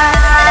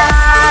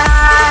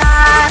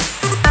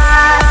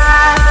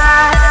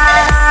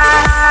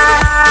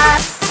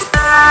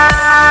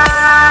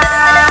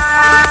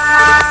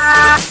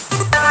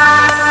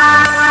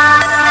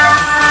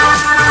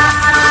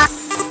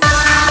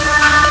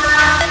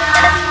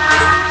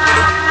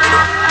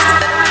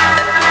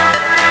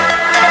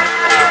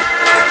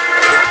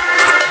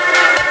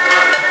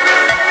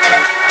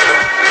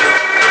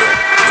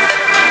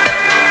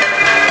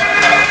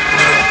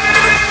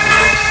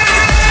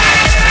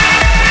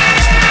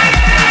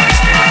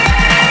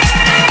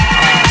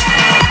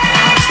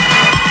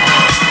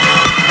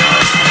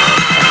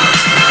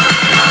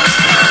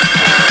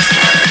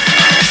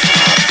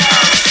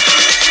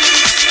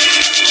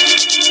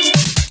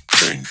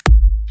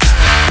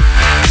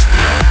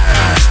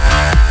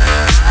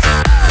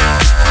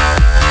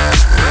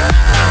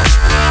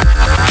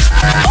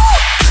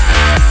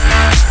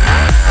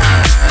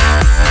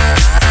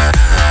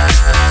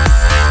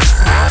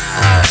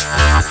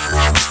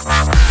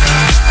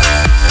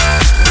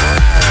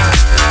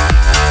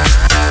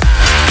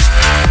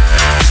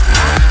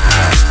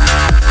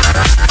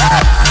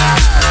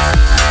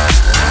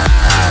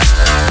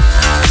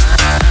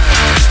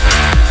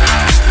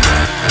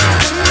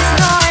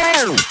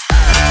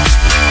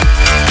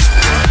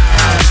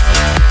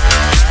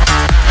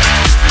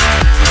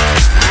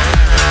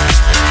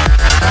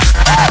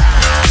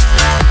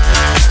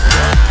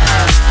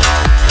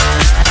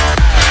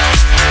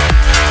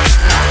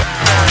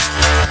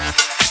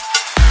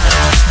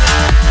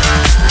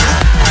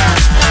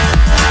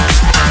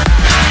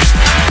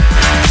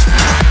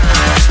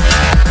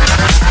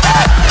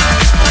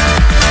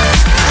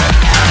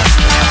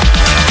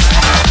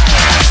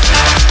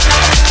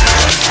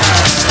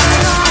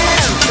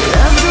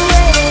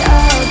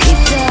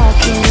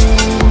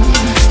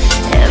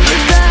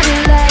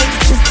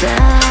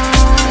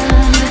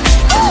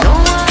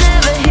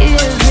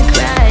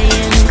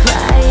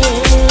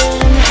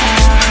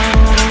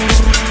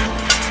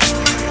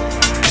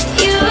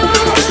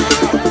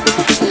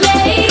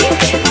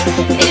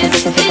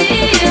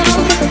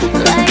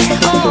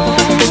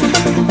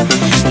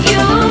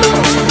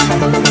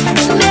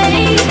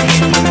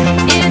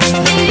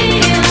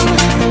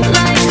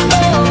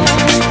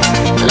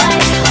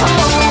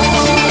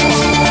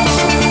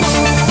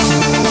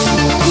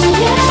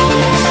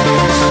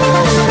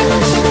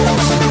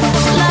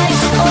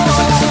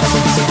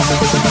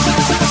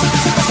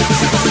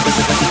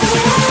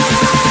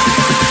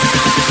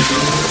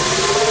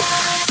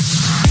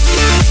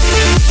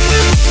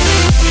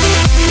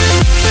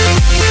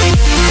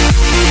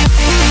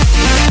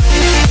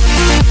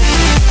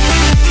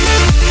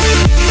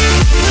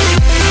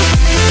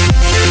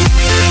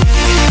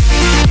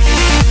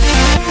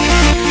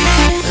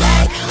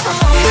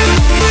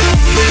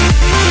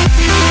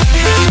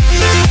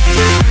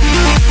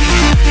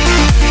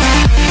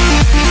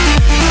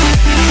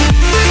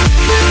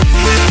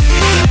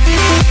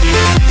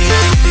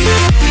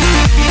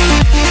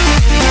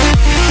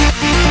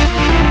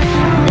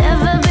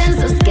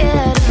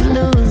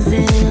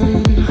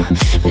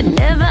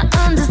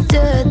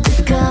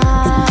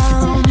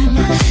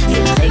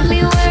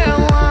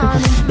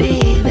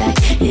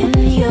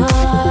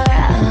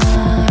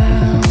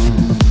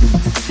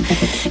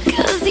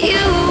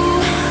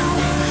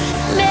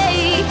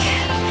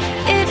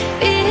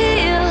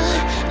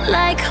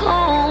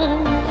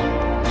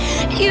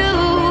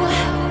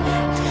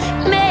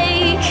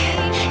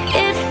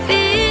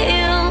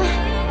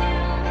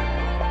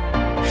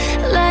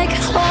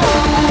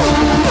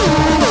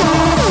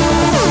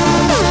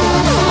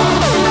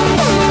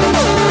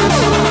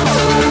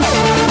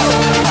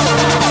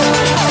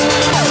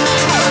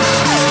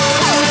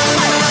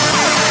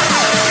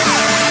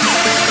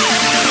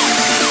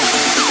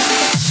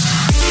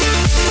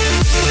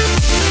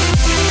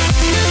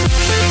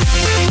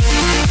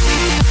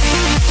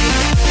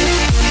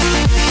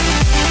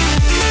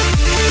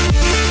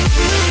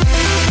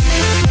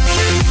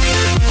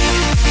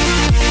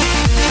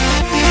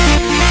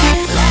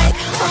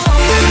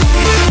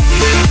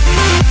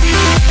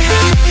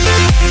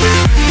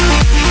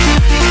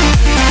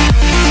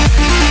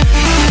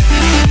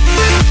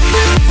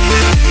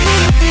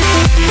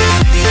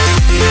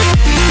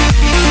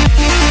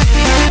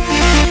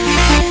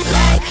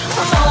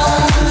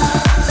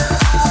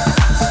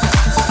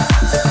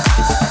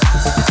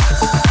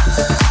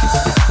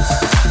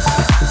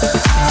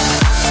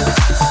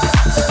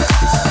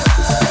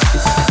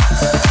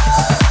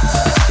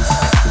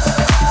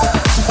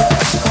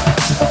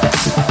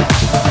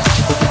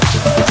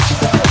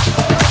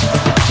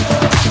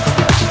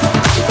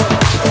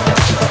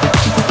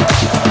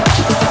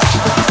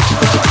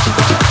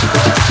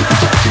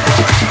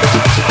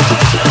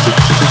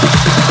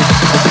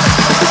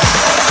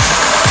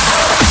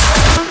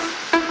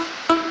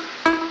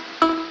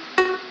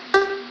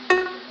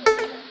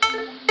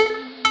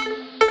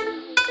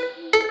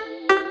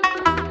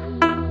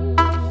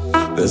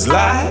 There's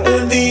light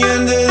at the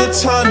end of the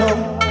tunnel.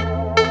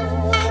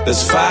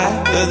 There's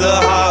fight at the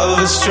heart of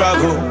a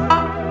struggle.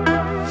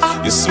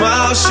 Your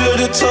smile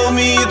should have told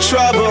me your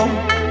trouble.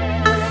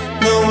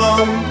 No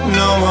more,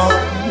 no more,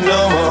 no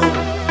more.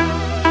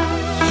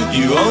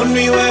 You owned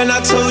me when I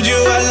told you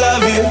I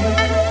love you.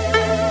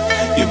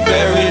 You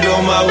buried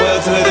all my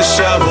worth with a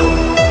shovel.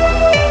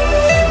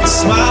 Your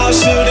smile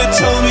should have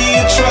told me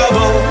your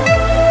trouble.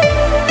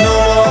 No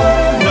more,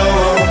 no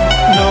more,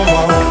 no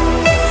more.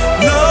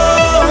 No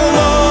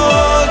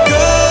more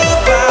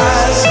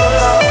goodbyes.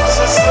 No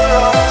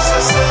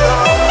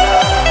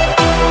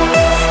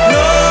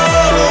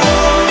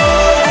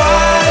more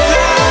white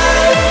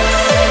lies.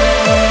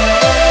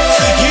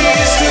 You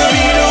used to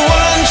be the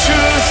one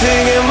true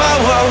thing in my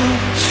world.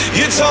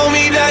 You told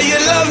me that you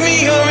love me,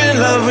 you're in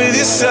love with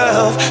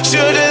yourself.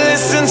 Should've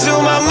listened to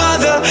my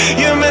mother.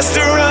 You messed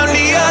around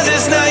the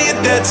others, now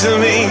you're dead to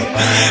me.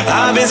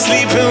 I've been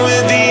sleeping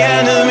with the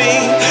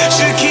enemy.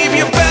 Should keep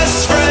your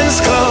best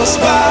friends close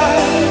by.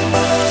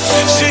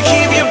 Should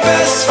keep your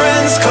best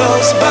friends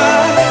close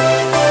by.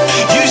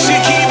 You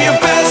should keep your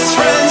best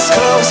friends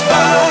close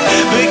by.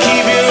 But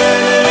keep your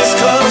enemies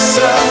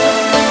closer.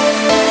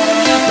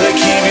 But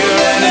keep your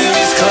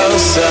enemies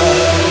closer.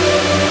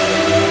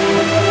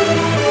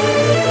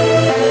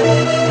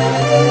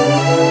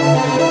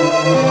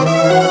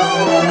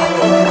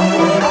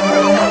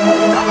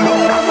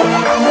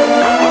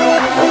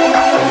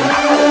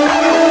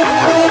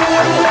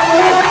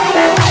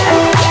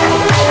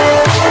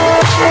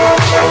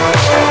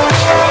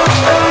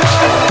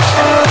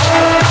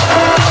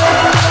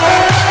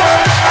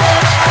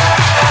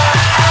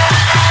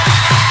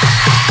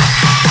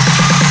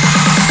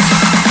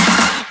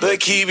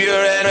 Keep your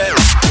enemy.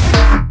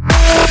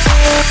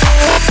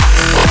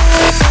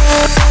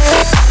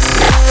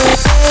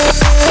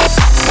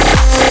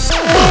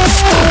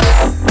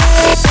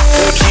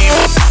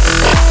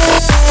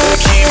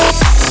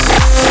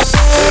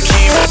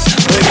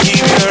 Keep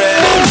your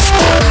enemy.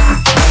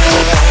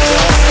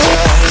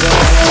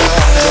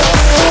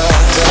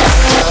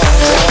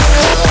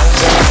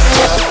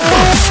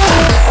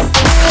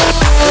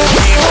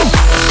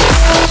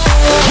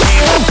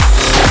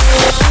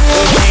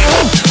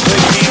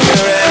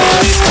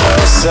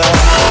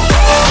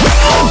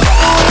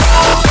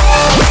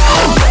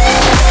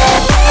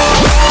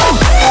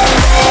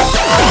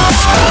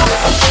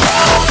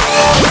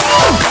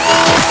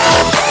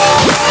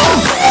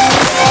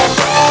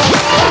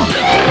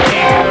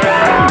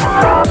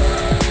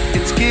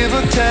 It's give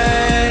or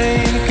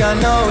take, I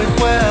know it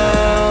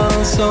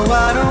well. So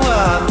why do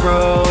I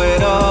throw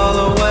it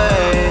all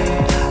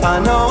away? I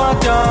know I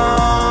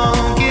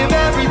don't give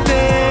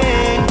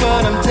everything,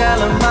 but I'm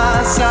telling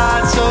my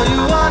side so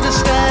you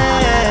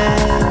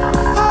understand.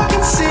 I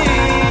can see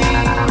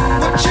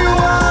what you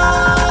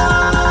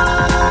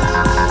want.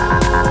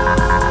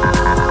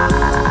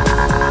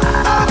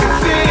 I can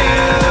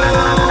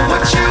feel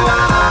what you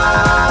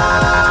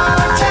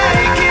are.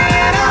 Take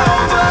it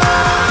over.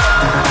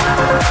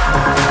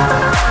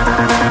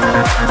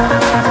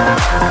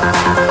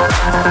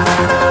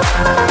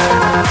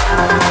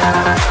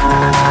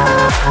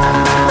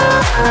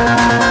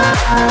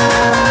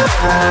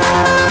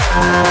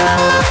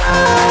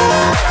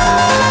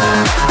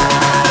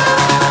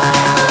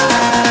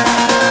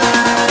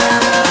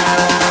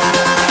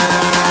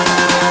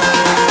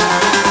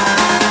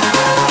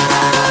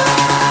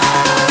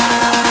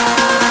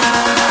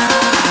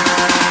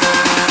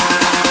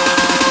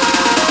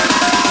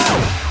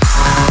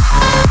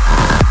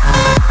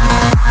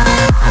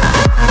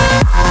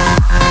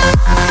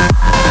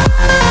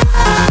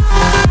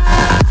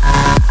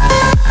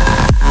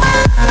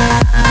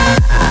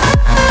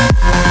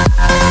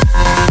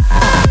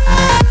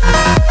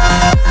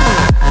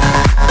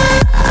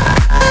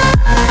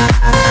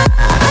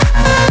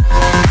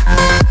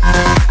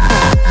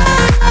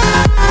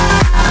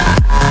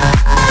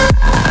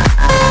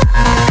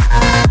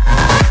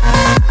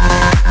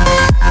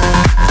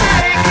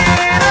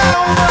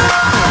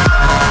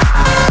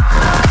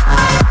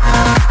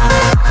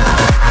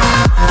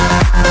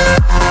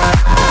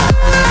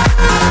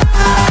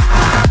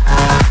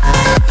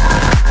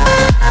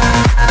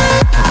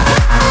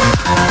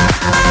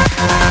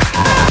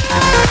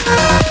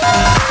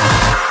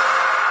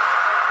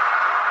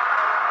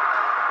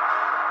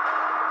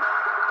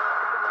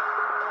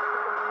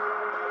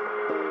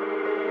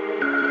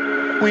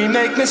 We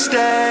make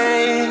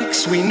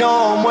mistakes, we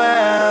know them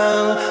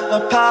well.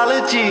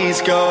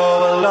 Apologies go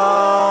a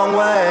long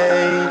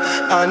way.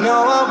 I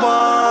know I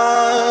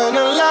want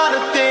a lot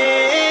of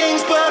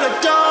things, but I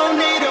don't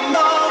need them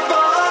all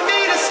for me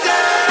to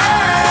stay.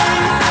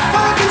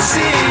 I can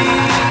see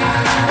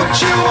what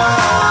you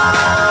want.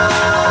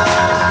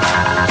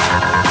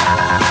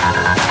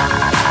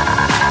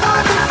 I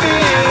can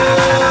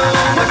feel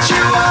what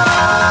you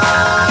are.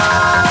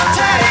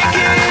 Take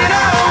it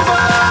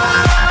over.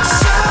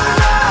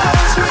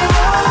 Sunrise, we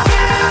won't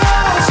be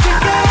lost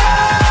again.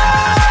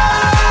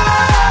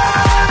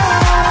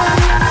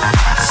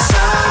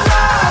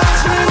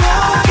 Sunrise, we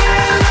won't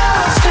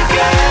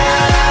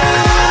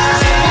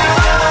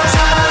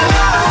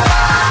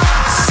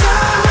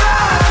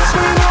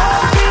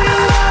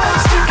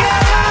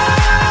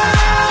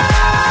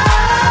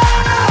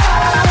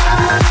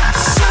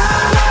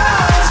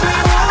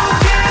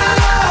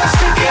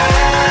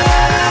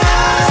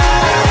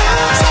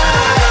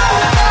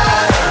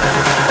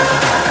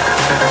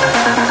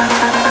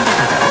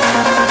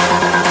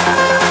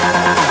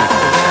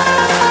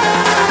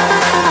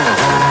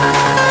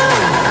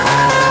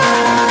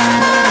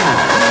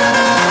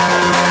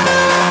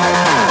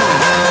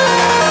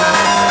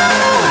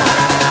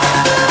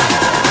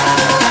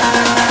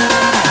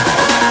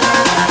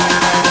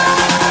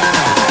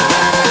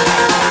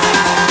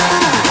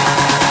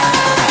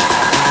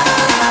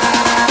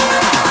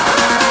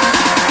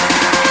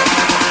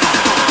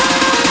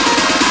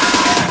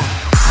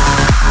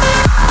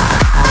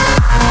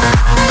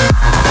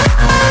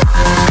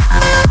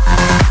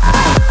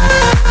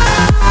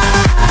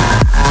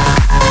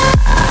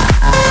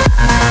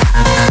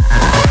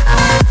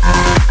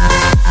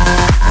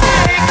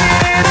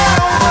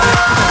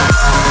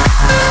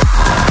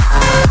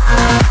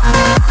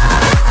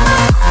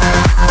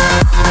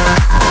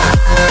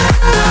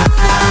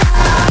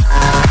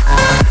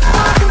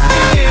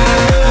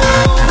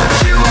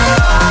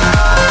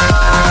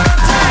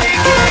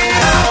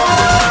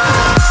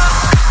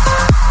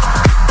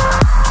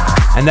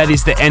that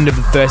is the end of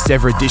the first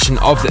ever edition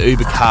of the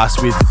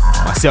Ubercast with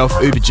myself,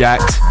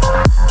 Uberjakd.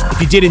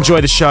 If you did enjoy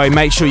the show,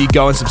 make sure you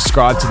go and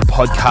subscribe to the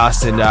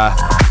podcast, and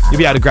you'll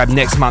be able to grab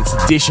next month's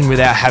edition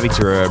without having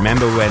to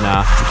remember when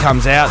it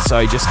comes out.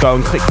 So just go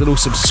and click the little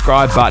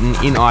subscribe button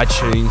in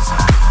iTunes.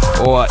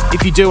 Or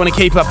if you do want to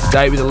keep up to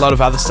date with a lot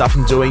of other stuff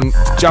I'm doing,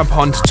 jump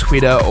onto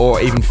Twitter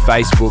or even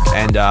Facebook,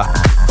 and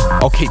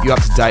I'll keep you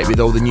up to date with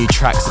all the new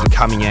tracks that are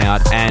coming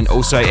out, and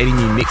also any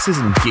new mixes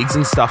and gigs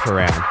and stuff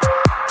around.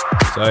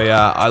 So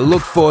I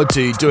look forward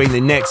to doing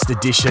the next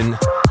edition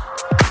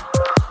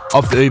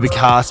of the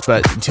Ubercast,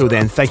 but until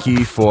then, thank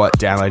you for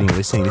downloading and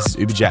listening. This is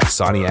Uberjakd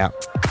signing out.